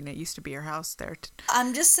 Well, I mean, it used to be her house there.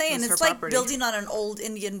 I'm just saying, it's like building on an old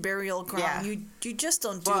Indian burial ground. Yeah. You just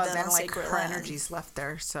don't do that on sacred land. Her energy's left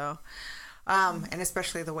there, so, and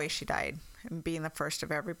especially the way she died, and being the first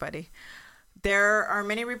of everybody. There are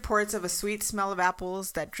many reports of a sweet smell of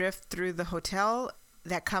apples that drift through the hotel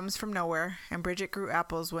that comes from nowhere, and Bridget grew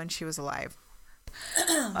apples when she was alive.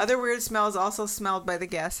 Other weird smells also smelled by the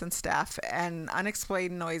guests and staff, and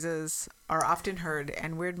unexplained noises are often heard,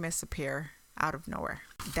 and weird mists appear out of nowhere.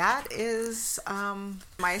 That is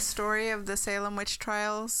my story of the Salem witch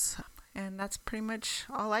trials, and that's pretty much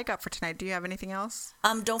all I got for tonight. Do you have anything else?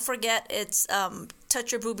 Don't forget, it's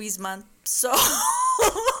Touch Your Boobies month, so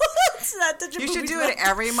it's not Touch Your You Boobies should do month. it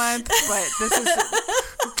every month, but this is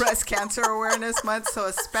Breast Cancer Awareness Month, so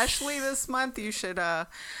especially this month, you should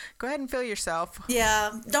go ahead and feel yourself.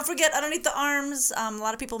 Yeah. Don't forget, underneath the arms, a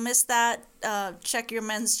lot of people miss that. Check your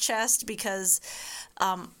men's chest, because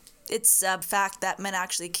it's a fact that men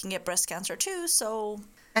actually can get breast cancer too, so...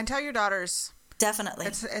 And tell your daughters. Definitely.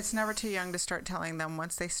 It's never too young to start telling them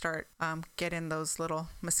once they start getting those little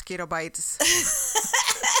mosquito bites.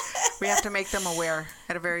 We have to make them aware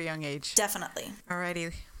at a very young age. Definitely.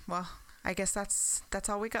 Alrighty. Well, I guess that's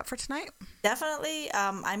all we got for tonight. Definitely.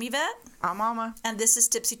 I'm Yvette. I'm Mama. And this is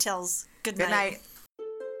Tipsy Tales. Good night. Good night.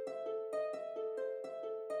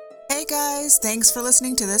 Hey guys, thanks for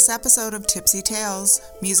listening to this episode of Tipsy Tales.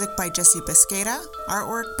 Music by Jesse Biscata,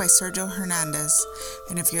 artwork by Sergio Hernandez.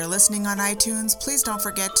 And if you're listening on iTunes, please don't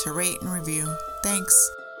forget to rate and review.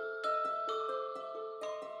 Thanks.